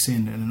just kicks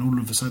in, and then all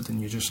of a sudden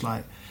you're just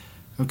like,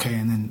 okay,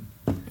 and then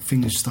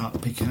things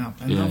start picking up.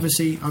 And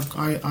obviously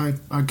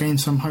I gained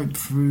some hope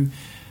through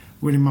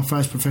winning my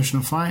first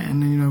professional fight,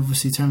 and then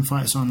obviously 10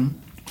 fights on,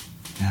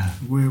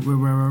 we're where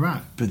we're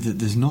at. But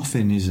there's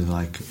nothing, is it,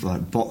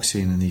 like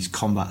boxing and these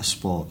combat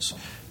sports.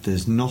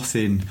 There's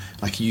nothing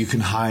like you can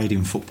hide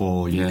in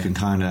football. You can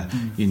kind of,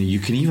 you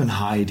can even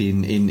hide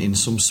in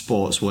some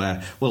sports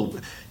where, well,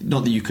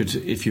 not that you could,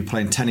 if you're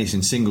playing tennis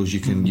in singles, you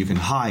can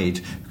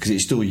hide because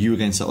it's still you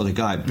against that other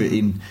guy. But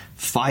in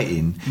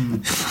fighting,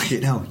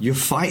 you're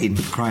fighting,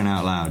 crying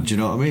out loud. Do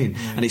you know what I mean?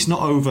 And it's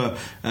not over.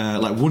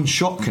 Like one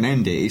shot can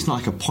end it. It's not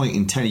like a point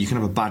in tennis. You can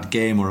have a bad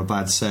game or a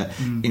bad set.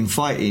 In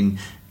fighting,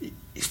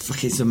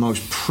 it's the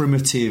most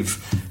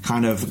primitive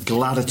kind of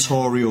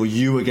gladiatorial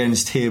you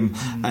against him,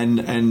 and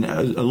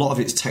a lot of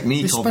it's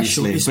technique,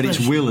 obviously, but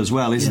it's will as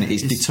well, isn't it?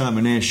 It's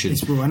determination.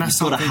 It's will, and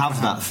that's, you've got to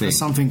have that thing. That's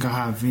something I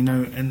have,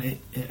 and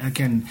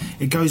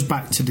it goes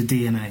back to the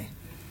DNA.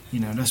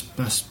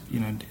 That's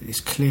it's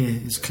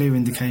clear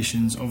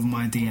indications of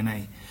my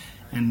DNA,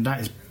 and that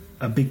is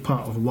a big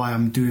part of why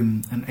I'm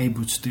doing and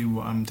able to do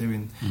what I'm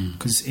doing,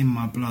 because it's in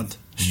my blood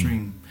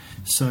stream.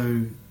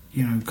 So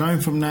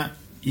going from that.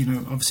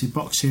 Obviously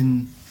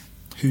boxing,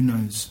 who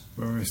knows?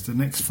 Whereas the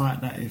next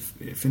fight that if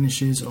it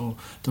finishes, or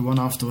the one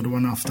after,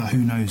 who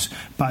knows?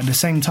 But at the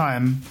same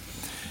time,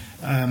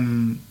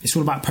 it's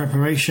all about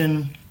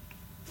preparation,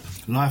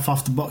 life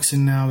after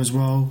boxing now as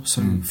well.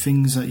 So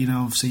things that,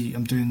 obviously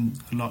I'm doing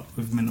a lot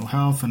with mental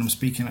health, and I'm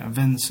speaking at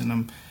events, and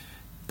I'm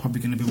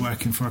probably going to be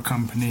working for a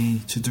company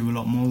to do a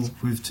lot more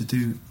with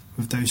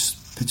those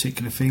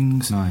particular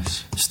things.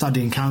 Nice.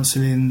 Studying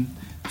counselling.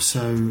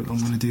 So I'm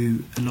going to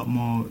do a lot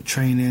more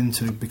training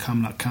to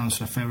become like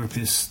counsellor,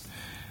 therapist,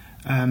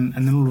 and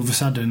then all of a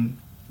sudden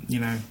you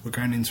know, we're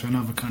going into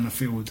another kind of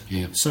field.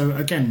 Yeah. So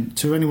again,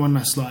 to anyone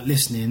that's like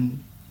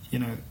listening, you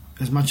know,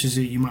 as much as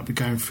you might be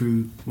going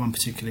through one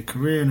particular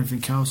career and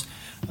everything else,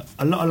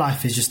 a lot of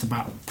life is just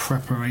about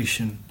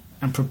preparation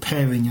and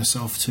preparing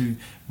yourself to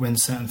when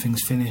certain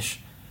things finish,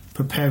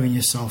 preparing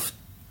yourself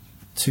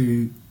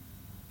to,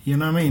 you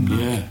know what I mean?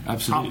 Yeah,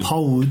 absolutely.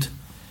 Uphold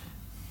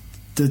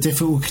the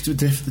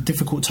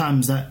difficult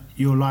times that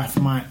your life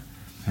might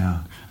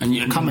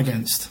come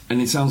against. And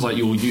it sounds like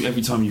you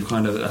every time you've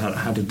kind of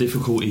had a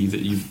difficulty, that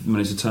you've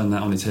managed to turn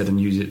that on its head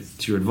and use it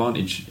to your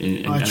advantage.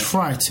 I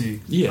try to.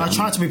 Yeah, I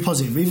try to be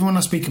positive. Even when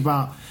I speak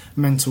about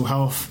mental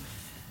health,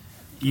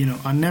 you know,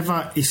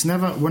 it's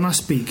never, when I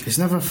speak, it's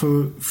never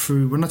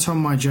through, when I tell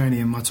my journey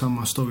and I tell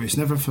my story, it's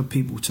never for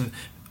people to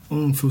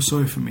feel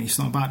sorry for me. It's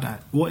not about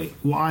that. What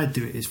I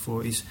do it is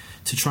for is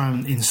to try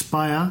and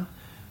inspire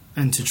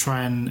and to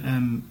try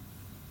and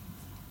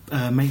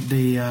make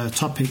the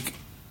topic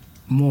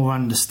more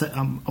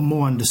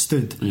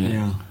understood.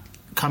 Yeah.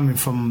 Coming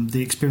from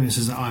the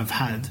experiences that I've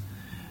had,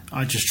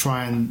 I just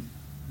try and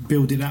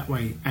build it that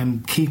way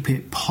and keep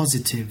it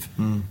positive.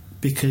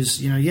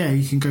 Because, you know,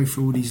 you can go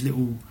through all these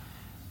little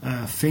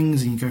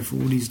things and you go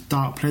through all these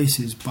dark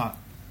places, but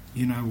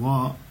you know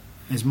what?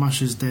 As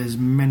much as there's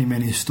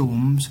many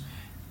storms,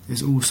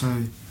 there's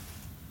also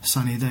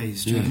sunny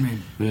days. Do you know what I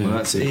mean? Yeah.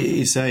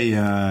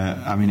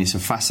 Well, it's a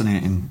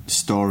fascinating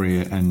story,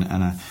 and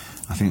I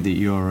think that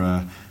you're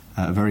a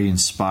very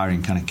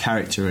inspiring kind of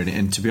character in it.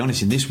 And to be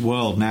honest, in this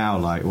world now,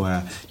 like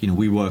where, you know,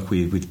 we work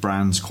with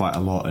brands quite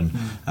a lot, and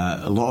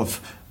a lot of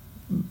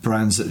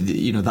brands that,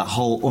 you know, that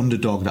whole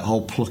underdog, that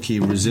whole plucky,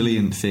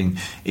 resilient thing,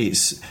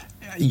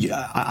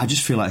 I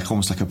just feel like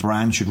almost like a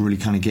brand should really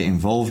kind of get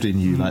involved in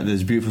you. Like,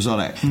 there's beautiful stuff.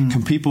 Like,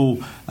 can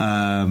people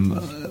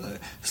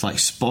it's like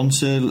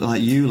sponsor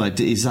like you? Like,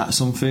 is that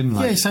something?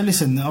 Like, yeah. So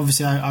listen,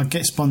 obviously, I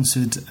get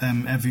sponsored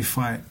every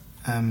fight.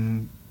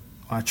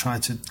 I try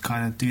to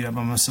kind of do that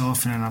by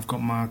myself, and then I've got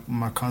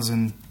my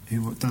cousin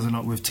who does a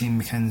lot with Team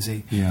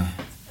Mackenzie. Yeah.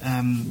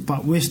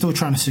 But we're still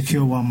trying to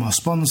secure one more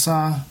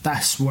sponsor.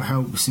 That's what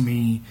helps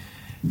me.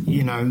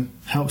 You know,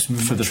 helps me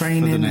with my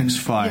training for the next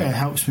fight. Yeah,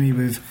 helps me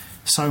with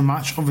so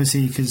much,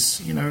 obviously,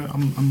 because, you know,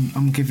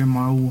 I'm giving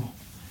my all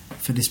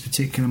for this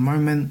particular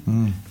moment.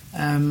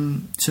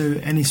 So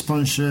any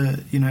sponsor,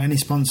 you know, any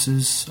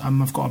sponsors,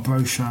 I've got a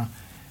brochure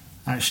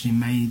actually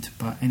made,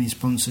 but any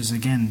sponsors,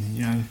 again,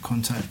 you know,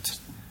 contact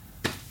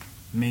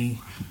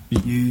me,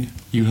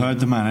 you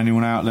heard the man.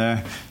 Anyone out there,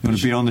 you want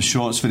to be on the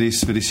shorts for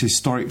this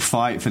historic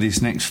fight, for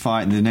this next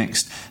fight, and the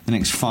next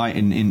fight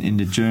in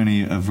the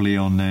journey of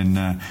Leon,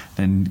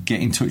 then get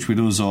in touch with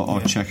us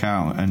or check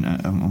out,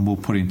 and we'll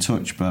put in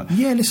touch. But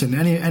yeah, listen,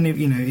 any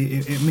you know,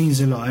 it means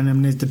a lot,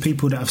 and the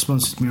people that have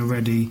sponsored me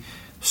already,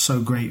 so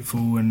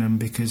grateful, and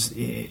because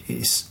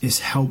it's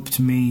helped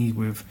me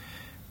with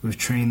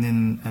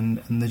training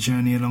and the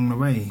journey along the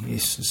way.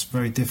 It's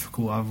very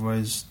difficult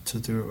otherwise to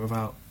do it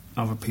without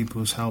other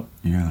people's help.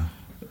 Yeah.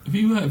 Have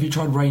you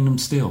tried Raynham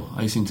Steel?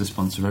 I seem to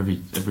sponsor every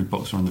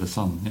boxer under the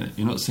sun.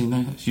 You're not seeing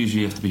that? It's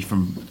usually have to be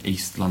from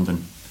East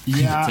London.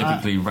 Yeah,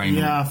 typically Raynham.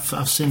 Yeah,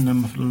 I've seen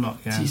them a lot.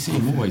 Yeah, so you see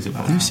them always at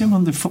boxing. You see them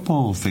on the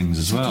football things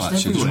as well.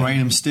 Actually, just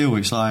Raynham Steel.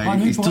 It's like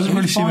it doesn't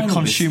really seem a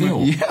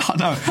consumer. Yeah, I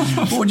know.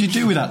 What would you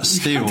do with that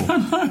steel? I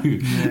don't know.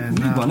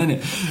 Yeah, one, isn't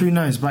it? Who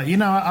knows? But you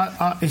know,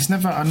 I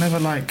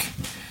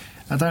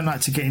don't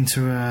like to get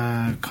into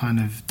a kind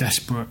of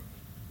desperate,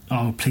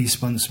 oh, please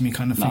sponsor me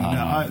kind of thing.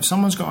 No.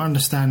 Someone's got to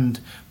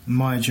understand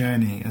my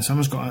journey, and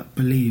someone's got to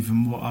believe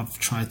in what I've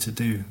tried to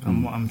do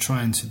and what I'm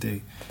trying to do.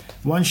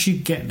 Once you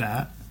get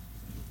that,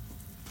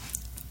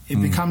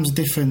 it becomes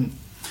different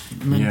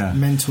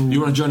mental.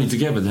 You're on a journey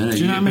together then. Do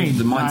you know what I mean?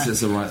 The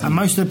mindset's the right thing. And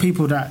most of the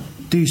people that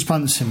do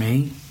sponsor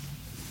me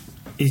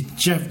is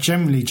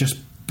generally just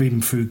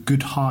been through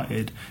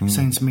good-hearted,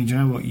 saying to me, do you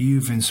know what,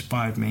 you've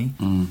inspired me.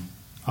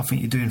 I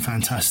think you're doing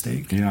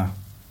fantastic. Yeah.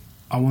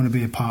 I want to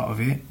be a part of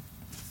it.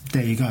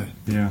 There you go.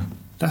 Yeah.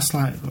 That's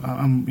like,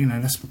 you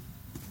know, that's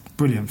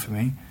brilliant for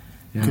me,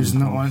 because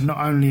not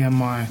only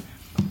am I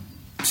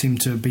seem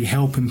to be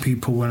helping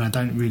people when I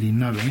don't really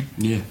know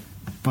it,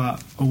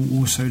 but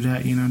also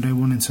that, you know, they're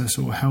wanting to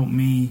sort of help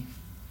me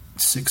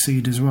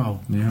succeed as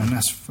well, and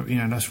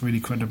that's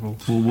really credible.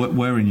 Well,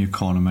 we're in your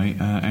corner,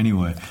 mate.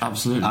 Anyway,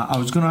 absolutely. I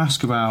was going to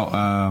ask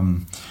about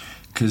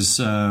because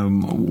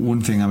one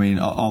thing. I mean,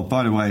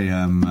 by the way,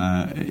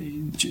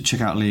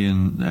 check out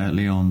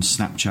Leon's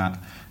Snapchat.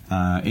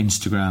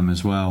 Instagram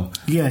as well.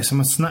 Yeah, so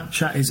my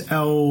Snapchat is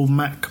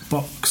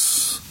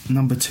LMacBox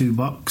 2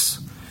 box.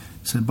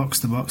 So box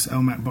to box,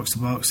 LMac box to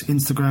box.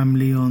 Instagram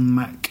Leon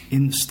Mac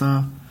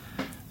Insta,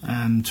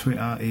 and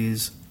Twitter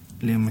is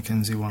Leon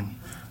Mackenzie 1.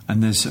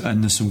 And there's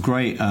some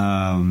great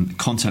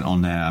content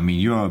on there. I mean,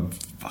 you're a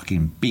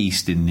fucking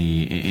beast in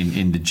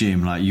the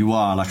gym. Like you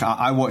are. Like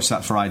I watch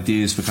that for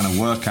ideas for kind of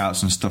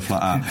workouts and stuff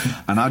like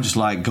that. And I just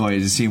like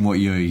going and seeing what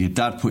your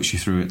dad puts you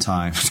through at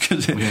times,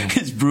 because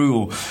it's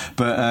brutal.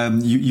 But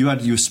you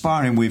were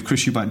sparring with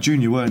Chris Eubank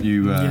Jr., weren't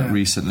you,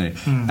 recently?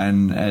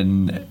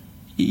 And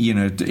you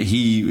know,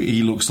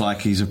 he looks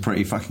like he's a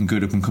pretty fucking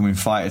good up and coming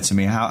fighter to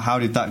me. How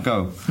did that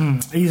go?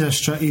 He's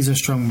a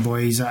strong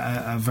boy. He's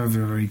at a very,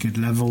 very good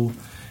level.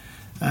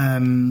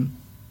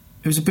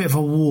 It was a bit of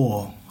a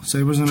war, so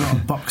there wasn't a lot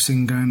of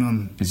boxing going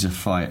on. It's a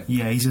fight.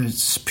 Yeah, he's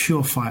a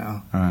pure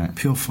fighter. Right.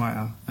 Pure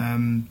fighter.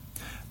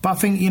 But I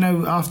think, you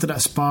know, after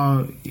that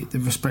spar, the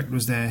respect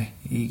was there.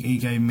 He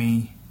gave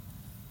me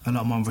a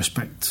lot more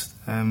respect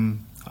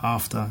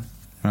after,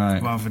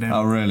 rather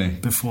than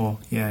before.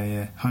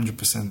 Yeah,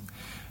 100%.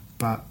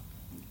 But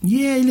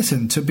yeah,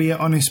 listen, to be an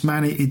honest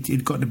man,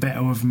 it got the better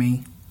of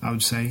me, I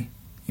would say,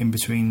 in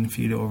between a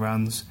few little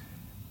rounds.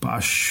 But I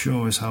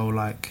sure as hell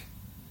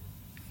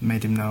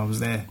made him know I was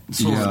there.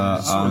 Saw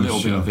a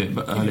little bit of it,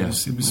 but earlier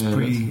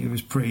it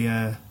was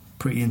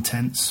pretty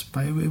intense,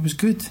 but it was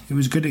good. It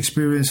was a good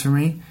experience for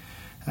me.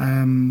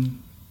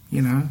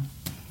 You know,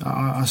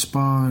 I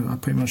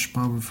pretty much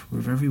spar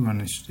with everyone.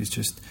 It's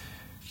just,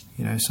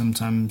 you know,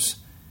 sometimes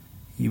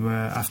you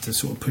have to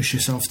sort of push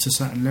yourself to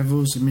certain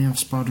levels. I mean, I've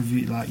sparred with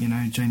you, like, you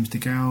know, James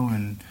DeGale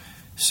and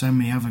so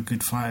many other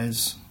good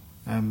fighters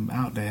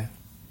out there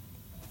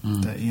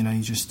that, you know,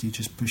 you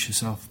just push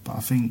yourself. But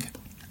I think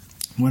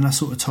when I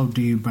sort of told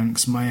the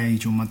Eubanks my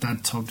age, or my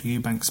dad told the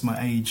Eubanks my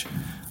age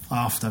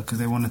after, because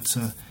they wanted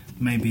to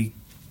maybe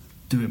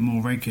do it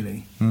more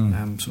regularly,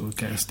 sort of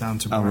get us down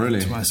to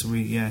twice a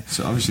week. Yeah.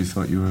 So obviously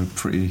thought you were a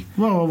pretty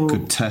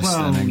good test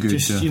then, and good.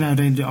 Just, you know,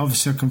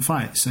 obviously I can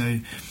fight. So,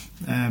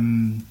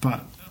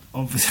 but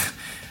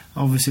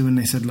obviously when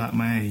they said like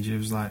my age, it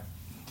was like,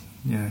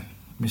 yeah,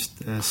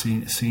 Mr.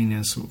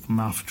 Senior sort of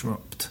mouth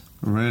dropped.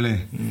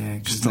 Really? Yeah.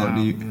 Because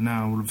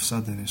now all of a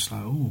sudden it's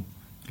like, oh,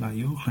 like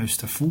you're close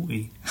to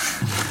 40,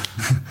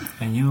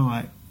 and you're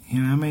like,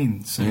 you know what I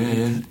mean? So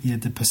yeah,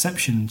 the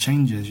perception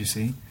changes, you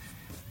see.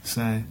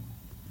 So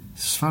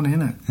it's funny,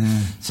 isn't it?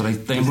 Yeah. So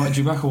they invited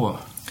you back or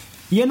what?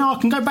 Yeah, no, I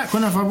can go back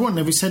whenever I want.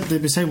 They said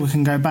we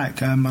can go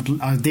back.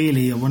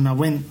 Ideally, when I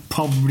went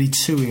probably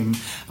to him,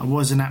 I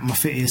wasn't at my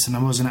fittest and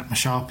I wasn't at my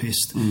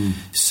sharpest.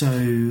 So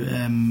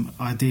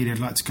ideally, I'd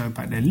like to go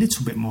back there a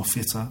little bit more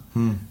fitter,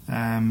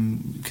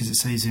 because it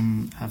saves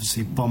him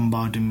obviously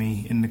bombarding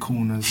me in the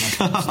corners,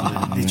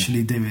 like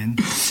literally doing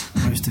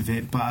most of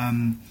it. But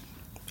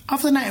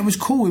other than that, it was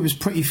cool. It was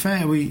pretty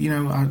fair.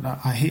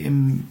 I hit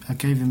him. I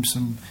gave him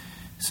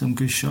some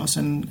good shots,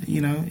 and you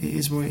know, it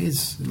is what it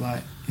is.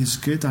 Like, it's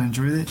good. I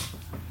enjoyed it.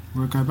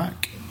 We'll go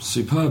back.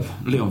 Superb,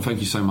 Leon. Thank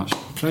you so much.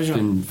 Pleasure.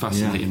 It's been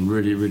fascinating. Yeah.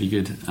 Really, really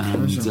good,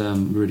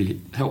 and really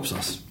helps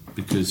us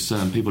because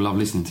people love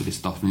listening to this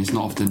stuff, and it's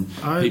not often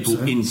people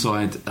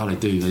inside. Oh, they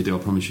do. I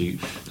promise you.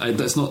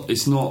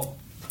 It's not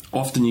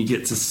often you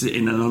get to sit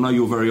in, and I know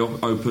you're very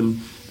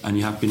open. And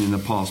you have been in the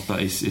past, but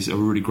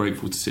I'm really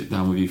grateful to sit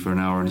down with you for an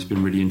hour, and it's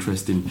been really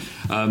interesting.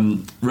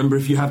 Remember,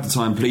 if you have the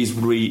time, please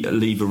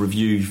leave a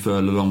review for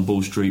Along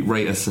Ball Street.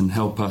 Rate us and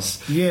help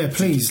us. Yeah,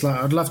 please. Like,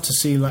 I'd love to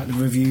see like the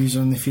reviews,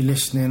 and if you're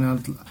listening,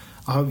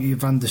 I hope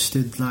you've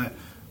understood like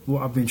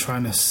what I've been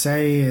trying to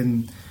say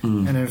and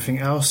everything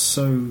else.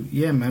 So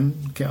yeah,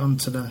 man, get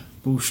onto the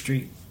Ball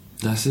Street.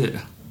 That's it.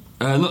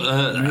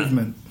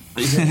 Movement.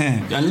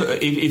 And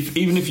look,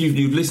 even if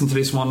you've listened to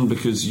this one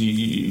because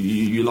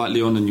you like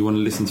Leon and you want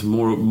to listen to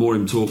more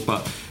him talk,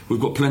 but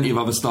we've got plenty of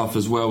other stuff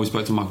as well. We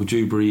spoke to Michael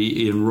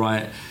Dewberry, Ian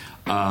Wright,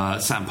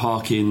 Sam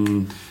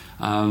Parkin.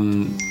 Who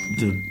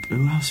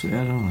else? I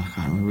don't know. I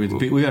can't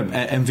remember. We had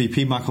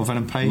MVP Michael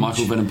Venom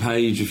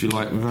Page. If you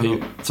like.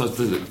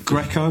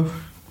 Greco.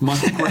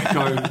 Michael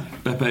Greco,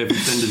 Beppe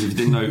Extenders, if you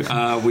didn't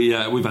know.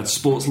 We've had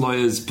sports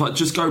lawyers, but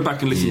just go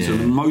back and listen to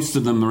them. Most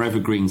of them are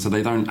evergreen, so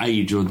they don't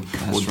age or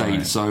date.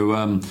 Right. So,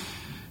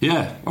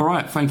 all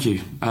right, thank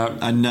you.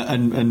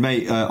 And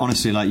mate,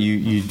 honestly, like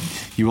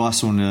you are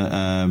someone that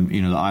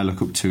that I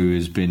look up to,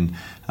 has been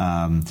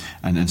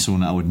and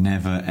someone that I would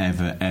never,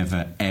 ever,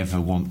 ever,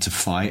 ever want to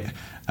fight.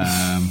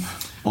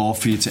 Or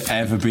for you to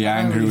ever be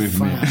angry with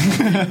me.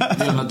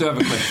 Leon, I do have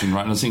a question,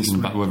 right? And I was thinking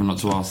about whether or not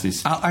to ask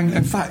this.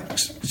 In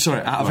fact,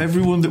 out of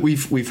everyone that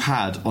we've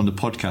had on the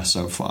podcast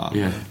so far,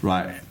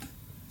 right?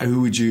 Who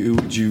would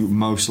you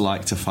most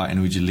like to fight, and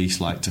who would you least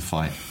like to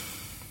fight?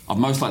 I'd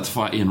most like to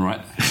fight Ian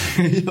Wright.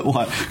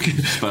 What?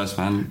 Spurs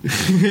fan.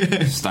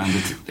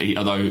 Standard.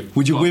 Although,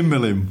 would you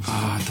windmill him?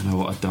 I don't know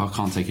what I'd do. I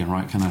can't take Ian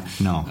Wright, can I?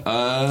 No.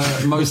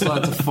 Most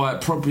like to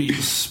fight probably a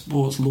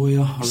sports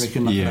lawyer. I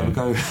reckon I could have a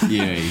go.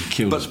 Yeah, he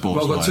killed a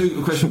sports lawyer. I've got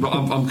two questions, but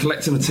I'm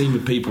collecting a team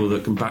of people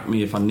that can back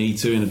me if I need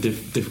to in a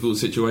difficult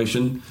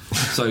situation.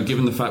 So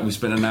given the fact we've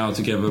spent an hour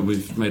together,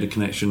 we've made a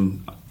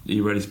connection, are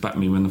you ready to back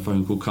me when the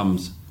phone call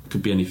comes?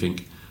 Could be anything.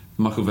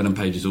 Michael Venom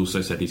Page has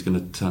also said he's going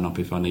to turn up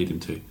if I need him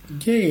to.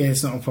 Yeah,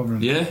 it's not a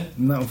problem. Yeah?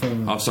 Not a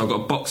problem. So I've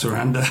got a boxer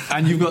and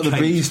you've got the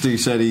Beast who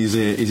said he's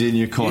in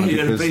your corner.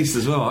 Yeah, the Beast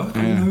as well. I've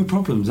got no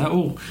problems at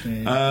all.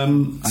 Yeah.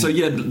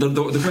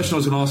 The question I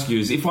was going to ask you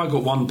is, if I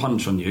got one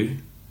punch on you,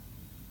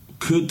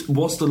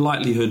 what's the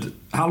likelihood,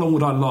 how long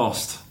would I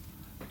last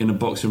in a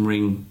boxing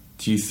ring,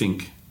 do you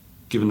think,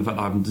 given the fact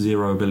that I have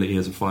zero ability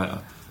as a fighter?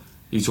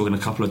 You're talking a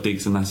couple of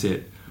digs and that's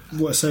it.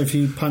 What? So if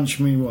you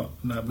punch me, what?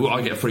 Well,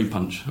 I get a free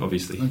punch,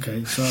 obviously.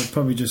 Okay, so I'd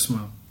probably just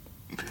smile.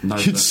 No,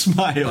 You'd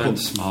smile. Don't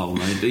smile,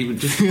 mate. Even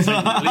just pretend,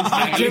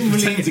 at least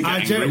pretend to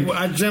get angry.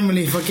 I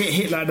generally, if I get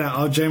hit like that,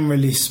 I'll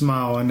generally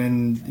smile, and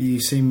then you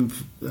see me.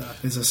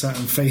 There's a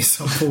certain face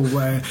I pull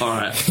where All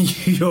right.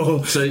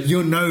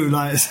 you'll know,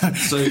 like,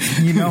 So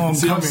you know I'm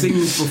coming. I've seen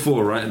this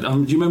before, right?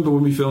 Do you remember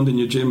when we filmed in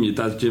your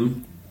dad's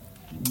gym?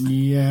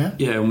 Yeah.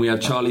 Yeah, and we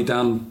had Charlie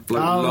down,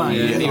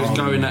 and he was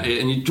going at it,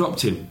 and you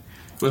dropped him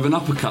with an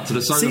uppercut to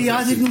the solar See,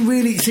 plexus. I didn't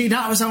really see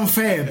that was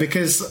unfair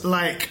because,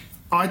 like,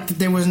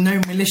 there was no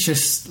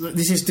malicious.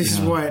 This is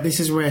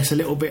where it's a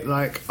little bit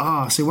like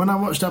See, when I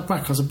watched that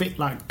back, I was a bit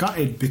like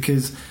gutted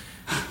because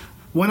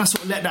when I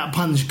sort of let that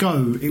punch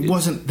go, it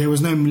wasn't. There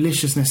was no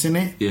maliciousness in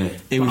it. Yeah,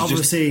 it was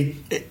obviously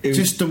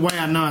just the way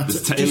I know.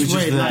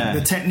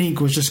 The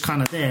technique was just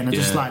kind of there, and I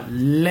just like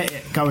let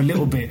it go a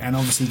little bit, and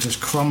obviously just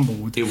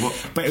crumbled.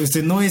 But it was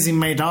the noise he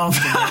made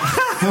after.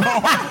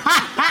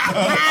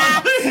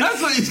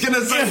 That's what he's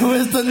gonna say. It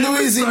was the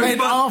noise he made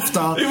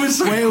after. It was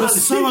so where it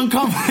was so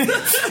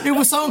uncomfortable. It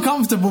was so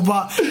uncomfortable,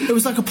 but it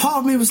was like a part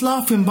of me was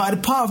laughing, but a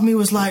part of me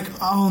was like,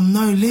 "Oh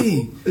no,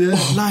 Lee!" Yeah.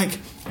 Like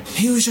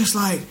he was just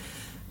like,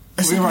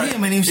 You're right.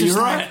 Him, and he was just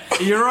like,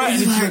 "You're right."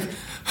 He was like,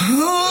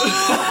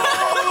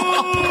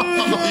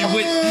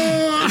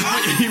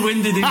 he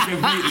winded him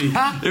completely.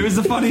 It was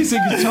the funniest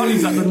thing because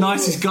Charlie's like the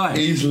nicest guy,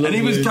 and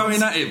he was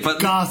going at it, but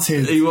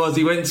gutted. He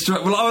went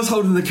straight. Well, I was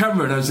holding the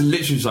camera, and I was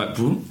literally just like,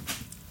 boom.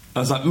 I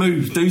was like,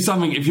 "Move, do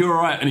something if you're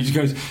all right," and he just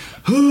goes.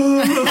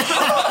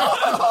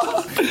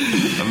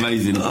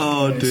 Amazing.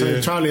 Oh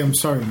dear. So Charlie, I'm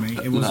sorry, mate.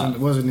 It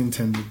wasn't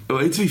intended.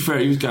 Well, to be fair,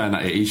 he was going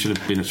at it. He should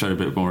have been shown a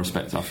bit more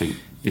respect, I think.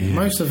 Yeah.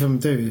 Most of them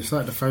do. It's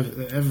like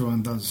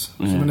everyone does.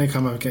 So when they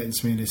come up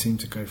against me, they seem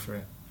to go for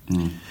it.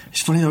 Mm.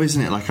 It's funny though,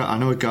 isn't it? Like I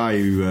know a guy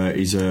who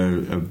is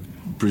a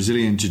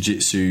Brazilian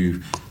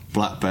jiu-jitsu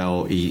black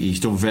belt.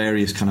 He's done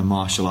various kind of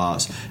martial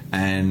arts,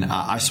 and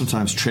I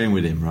sometimes train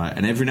with him, right?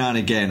 And every now and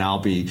again, I'll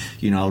be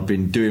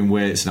doing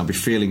weights, and I'll be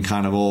feeling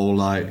kind of all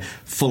like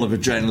full of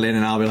adrenaline,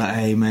 and I'll be like,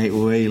 "Hey, mate,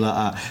 way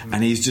like that,"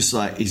 and he's just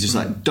like,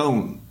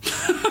 "Don't,"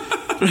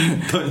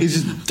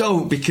 he's just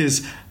don't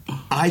because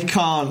I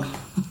can't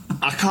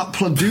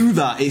do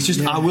that. It's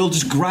just I will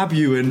just grab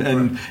you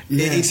and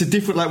it's a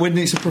different, like when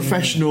it's a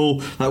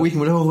professional, like we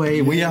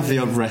have the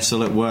odd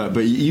wrestle at work,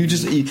 but you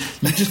just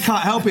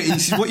can't help it.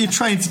 It's what you're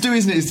trying to do,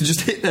 isn't it? Is to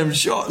just hit them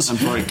shots and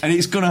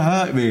it's gonna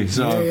hurt me.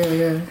 So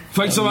yeah.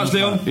 Thanks so much,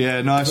 Leon.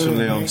 Yeah, nice one,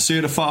 Leon. See you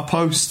at the far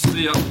post.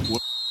 See ya.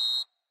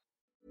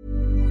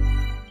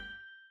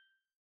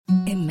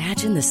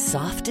 Imagine the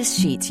softest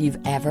sheets you've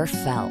ever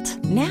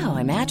felt. Now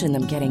imagine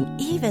them getting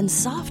even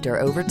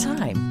softer over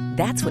time.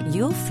 That's what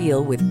you'll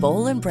feel with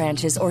Boll &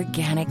 Branch's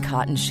organic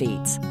cotton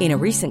sheets. In a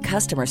recent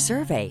customer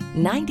survey,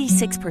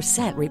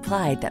 96%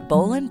 replied that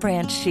Boll &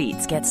 Branch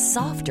sheets get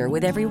softer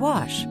with every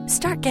wash.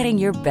 Start getting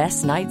your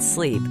best night's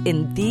sleep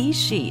in these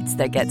sheets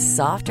that get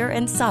softer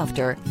and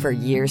softer for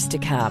years to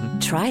come.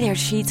 Try their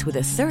sheets with a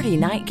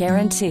 30-night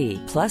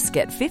guarantee. Plus,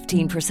 get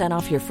 15%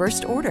 off your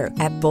first order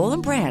at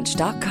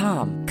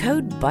bollandbranch.com.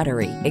 Code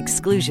BUTTERY.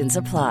 Exclusions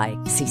apply.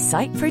 See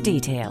site for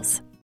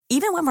details.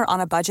 Even when we're on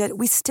a budget,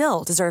 we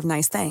still deserve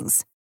nice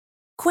things.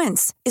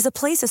 Quince is a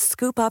place to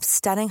scoop up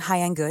stunning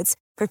high-end goods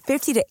for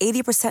 50 to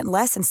 80%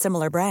 less than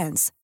similar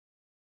brands.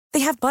 They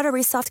have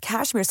buttery soft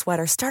cashmere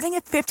sweaters starting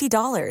at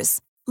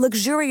 $50,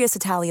 luxurious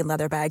Italian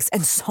leather bags,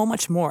 and so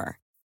much more.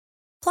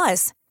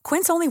 Plus,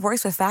 Quince only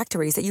works with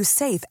factories that use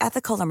safe,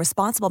 ethical, and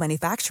responsible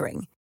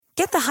manufacturing.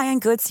 Get the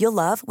high-end goods you'll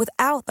love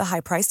without the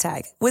high price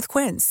tag with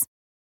Quince.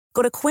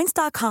 Go to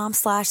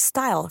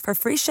quince.com/style for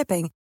free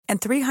shipping and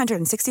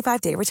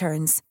 365-day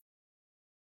returns.